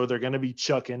 So they're gonna be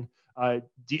chucking.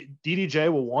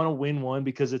 DDJ will want to win one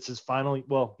because it's his final.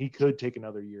 Well, he could take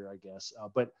another year, I guess,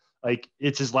 but like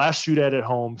it's his last shoot at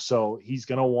home, so he's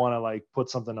gonna want to like put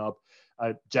something up.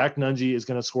 Jack Nungy is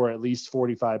gonna score at least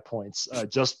 45 points,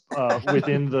 just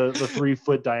within the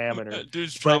 3-foot diameter.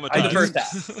 Dude's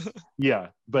traumatized. Yeah,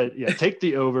 but yeah, take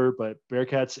the over. But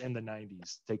Bearcats in the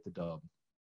 90s, take the dub.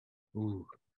 Ooh,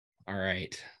 all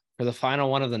right. for the final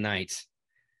one of the night.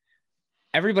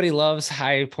 Everybody loves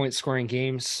high point scoring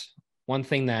games. One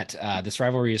thing that this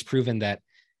rivalry has proven that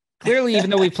clearly, even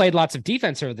though we played lots of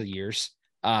defense over the years,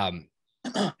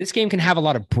 this game can have a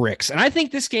lot of bricks. And I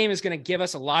think this game is going to give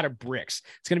us a lot of bricks.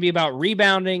 It's going to be about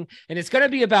rebounding, and it's going to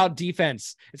be about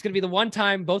defense. It's going to be the one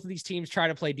time both of these teams try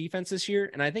to play defense this year,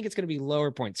 and I think it's going to be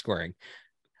lower point scoring.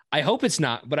 I hope it's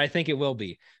not, but I think it will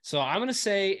be. So I'm going to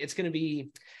say it's going to be,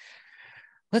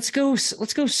 let's go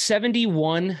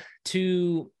 71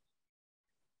 to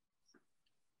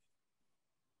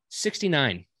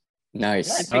 69.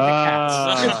 Nice.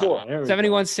 Good score.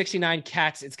 71-69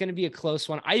 Cats. It's going to be a close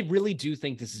one. I really do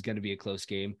think this is going to be a close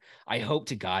game. I hope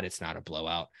to God it's not a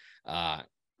blowout.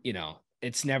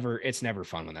 It's never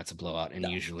fun when that's a blowout, and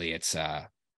usually it's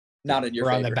not in your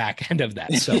we're favor. on the back end of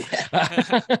that. So,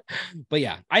 but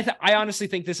yeah, I honestly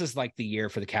think this is like the year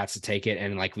for the Cats to take it.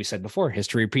 And like we said before,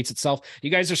 history repeats itself. You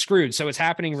guys are screwed, so it's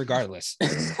happening regardless.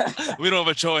 We don't have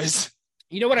a choice.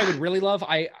 You know what I would really love?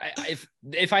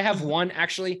 If I have one,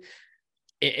 actually,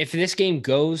 if this game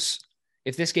goes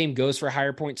for a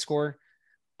higher point score,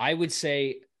 I would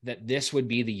say that this would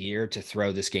be the year to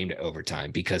throw this game to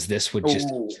overtime, because this would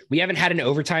we haven't had an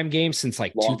overtime game since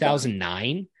like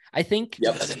 2009, I think.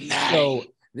 Yep. So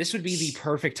this would be the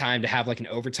perfect time to have like an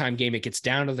overtime game. It gets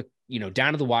down to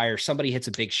the wire. Somebody hits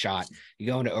a big shot, you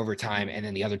go into overtime, and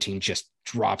then the other team just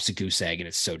drops a goose egg, and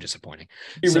it's so disappointing.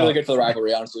 You're really good for the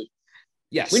rivalry, honestly.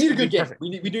 Yes. We need a good game.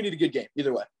 We do need a good game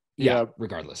either way. Yeah,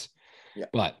 regardless. Yeah.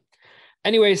 But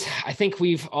anyways, I think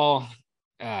we've all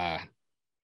jacked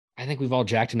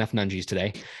enough nungies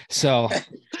today. So I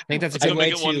think that's a good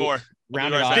way to one more.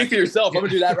 round it off. Speak for yourself. I'm gonna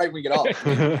do that right when we get off.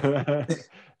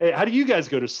 Hey, how do you guys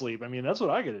go to sleep? I mean, that's what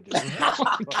I gotta do.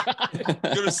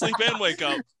 Go to sleep and wake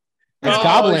up. It's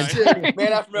Goblin. Shit.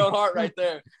 Man after my own heart right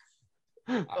there.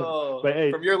 Oh, but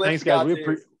hey, from your lips, thanks guys.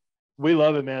 We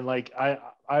love it, man. Like I'm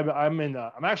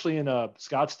actually in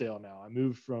Scottsdale now. I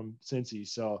moved from Cincy,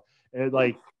 so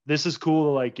this is cool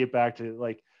to like get back to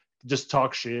like just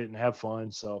talk shit and have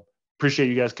fun. So appreciate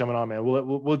you guys coming on, man.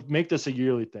 We'll make this a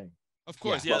yearly thing. Of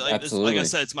course, Yeah, like absolutely. I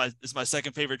said, it's my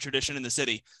second favorite tradition in the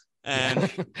city,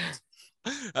 and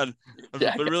I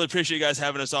really appreciate you guys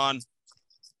having us on.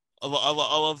 I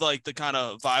love like the kind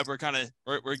of vibe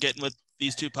we're getting with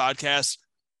these two podcasts.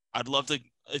 I'd love to,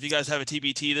 if you guys have a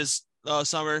TBT this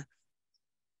summer,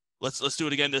 let's do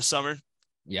it again this summer.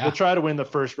 Yeah, we'll try to win the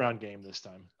first round game this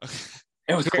time.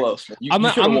 It was close. I'm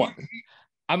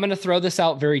going to throw this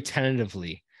out very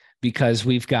tentatively, because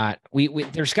we've got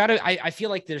there's got to I feel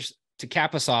like there's, to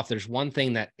cap us off, there's one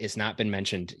thing that has not been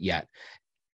mentioned yet,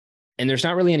 and there's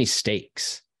not really any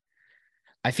stakes.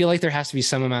 I feel like there has to be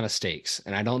some amount of stakes,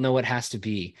 and I don't know what has to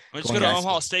be. Let's go to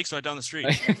Omaha Steaks right down the street.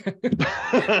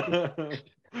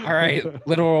 All right,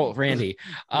 literal Randy.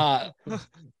 I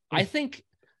think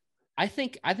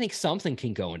something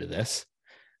can go into this.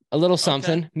 A little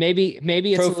something. Okay.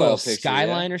 Maybe it's profile a little picture,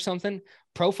 skyline or something.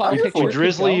 Profile picture.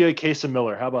 Drizzly a case of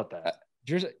Miller. How about that?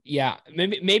 Yeah.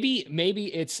 Maybe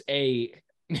it's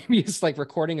like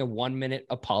recording a 1-minute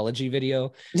apology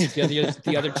video to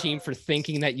the other team for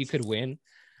thinking that you could win.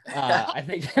 I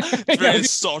think it's very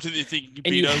insulting. You think you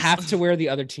and you have to wear the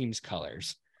other team's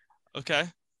colors. Okay.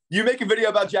 You make a video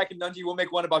about Jack and Nungy. We'll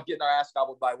make one about getting our ass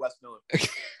gobbled by Wes Miller.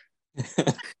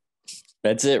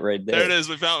 That's it right there. There it is.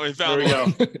 We found there we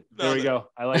go. There we go.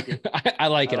 I like it. I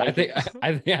like it.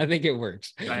 I think it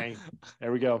works. Dang.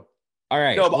 There we go. All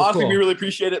right. No, but honestly, we really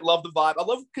appreciate it. Love the vibe. I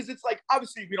love, because it's like,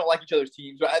 obviously we don't like each other's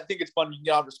teams, but I think it's fun. You can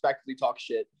get on respectfully talk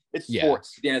shit. It's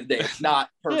sports at the end of the day. It's not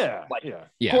personal.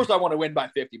 Of course I want to win by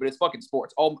 50, but it's fucking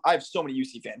sports. I have so many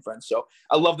UC fan friends, so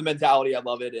I love the mentality. I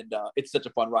love it, and it's such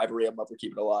a fun rivalry. I'd love to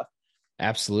keep it alive.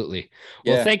 Absolutely.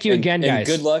 Well, thank you again, guys.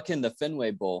 And good luck in the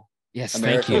Fenway Bowl. Yes,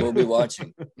 America thank you. We'll be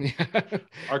watching.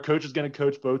 Our coach is going to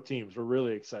coach both teams. We're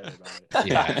really excited about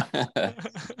it.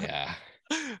 Yeah.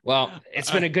 Well,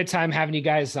 it's been a good time having you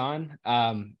guys on.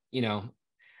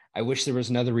 I wish there was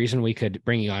another reason we could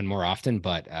bring you on more often,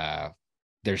 but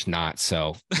there's not.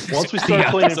 So once we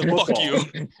start playing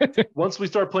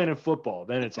in football,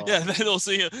 then it's on. Yeah, then they'll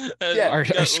see our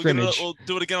scrimmage. We'll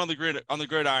do it again on the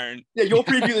gridiron. Yeah, you'll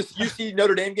preview this UC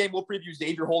Notre Dame game. We'll preview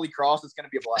Xavier Holy Cross. It's going to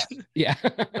be a blast. Yeah.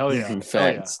 Hell yeah.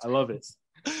 Hell yeah. I love it.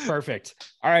 Perfect.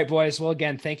 All right, boys. Well,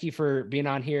 again, thank you for being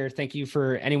on here. Thank you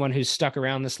for anyone who's stuck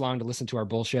around this long to listen to our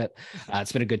bullshit.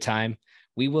 It's been a good time.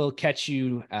 We will catch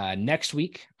you next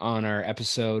week on our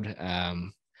episode.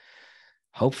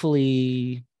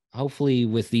 Hopefully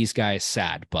with these guys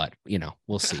sad, but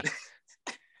we'll see.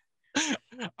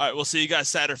 All right, we'll see you guys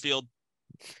Satterfield.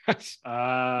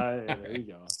 There you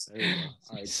go.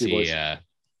 All right, see ya.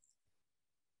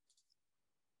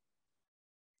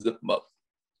 Zip them up.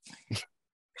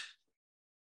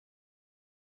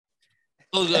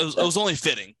 It was only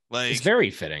fitting. Like, It's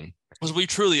very fitting. because we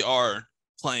truly are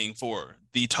playing for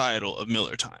the title of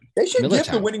Miller Time. They should Miller give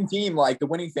time. the winning team, like the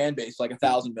winning fan base, like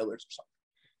 1,000 Millers or something.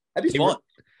 That'd be They fun.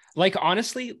 Like,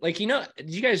 honestly, like, do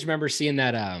you guys remember seeing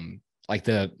that, like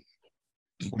the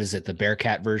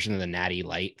Bearcat version of the Natty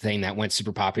Light thing that went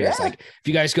super popular? It's Yeah. like, if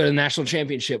you guys go to the national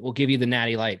championship, we'll give you the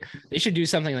Natty Light. They should do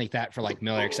something like that for like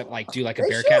Miller, except like do like a They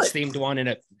Bearcats should. themed one and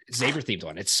a Xavier themed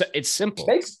one. It's simple.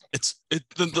 Makes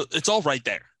It's all right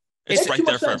there. It's Makes right too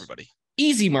there much for sense. everybody.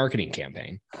 Easy marketing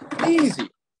campaign. easy. It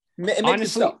makes it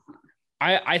Honestly, so.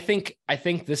 I think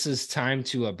this is time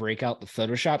to break out the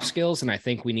Photoshop skills, and I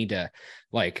think we need to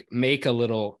like make a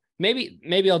little. Maybe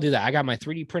I'll do that. I got my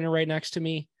 3D printer right next to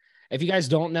me. If you guys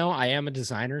don't know, I am a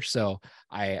designer, so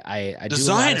I do a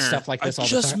lot of stuff like this all the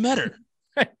just time. met her.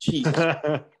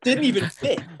 Jeez. Didn't even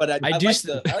fit, but I I do like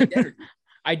st- the energy.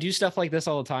 I do stuff like this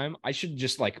all the time. I should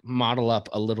just like model up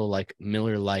a little like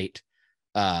Miller Lite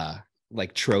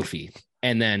like trophy.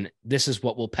 And then this is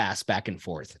what we'll pass back and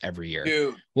forth every year.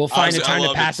 Dude, We'll find Honestly, a I time to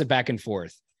love pass it back and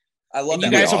forth. I love And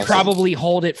that. you guys will Awesome. probably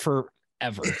hold it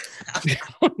forever.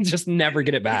 Just never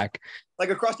get it back. Like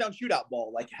a crosstown shootout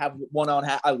ball, like have one on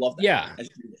hat. I love that. Yeah. Let's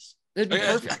do this. It'd be Okay,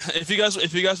 perfect. If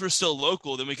you guys were still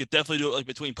local, then we could definitely do it like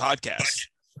between podcasts.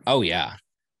 Oh yeah,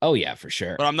 for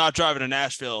sure. But I'm not driving to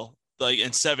Nashville like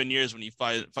in 7 years when you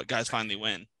guys finally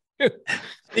win.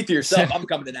 Speak for yourself. I'm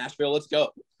coming to Nashville. Let's go.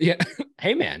 Yeah.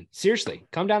 Hey man, seriously,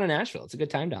 come down to Nashville. It's a good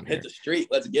time down here. Hit the street.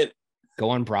 Let's get it. Go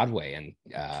on Broadway and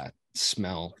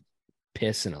smell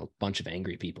piss and a bunch of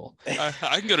angry people. I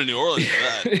can go to New Orleans for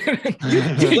that.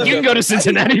 You can go to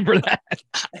Cincinnati for that.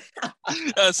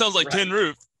 That sounds like Right. Tin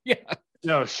Roof. Yeah.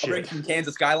 No I'll bring shit. some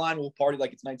Kansas Skyline. We'll party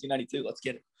like it's 1992. Let's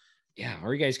get it. Yeah.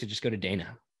 Or you guys could just go to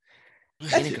Dana.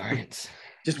 That's Dana it. Gardens.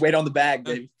 Just wait on the bag,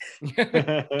 baby.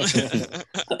 I'm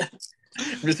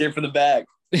just here for the bag.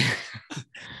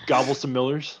 Gobble some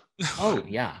Millers. Oh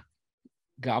yeah.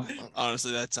 Gob-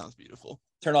 Honestly, that sounds beautiful.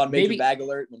 Turn on major Maybe- bag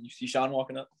alert when you see Sean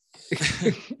walking up.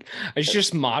 I should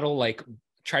just model like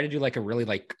try to do like a really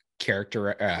like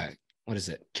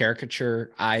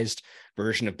caricaturized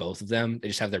version of both of them. They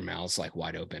just have their mouths like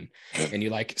wide open, and you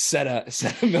like set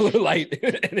a Miller Lite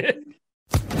in it.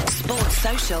 Sports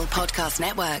Social Podcast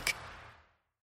Network.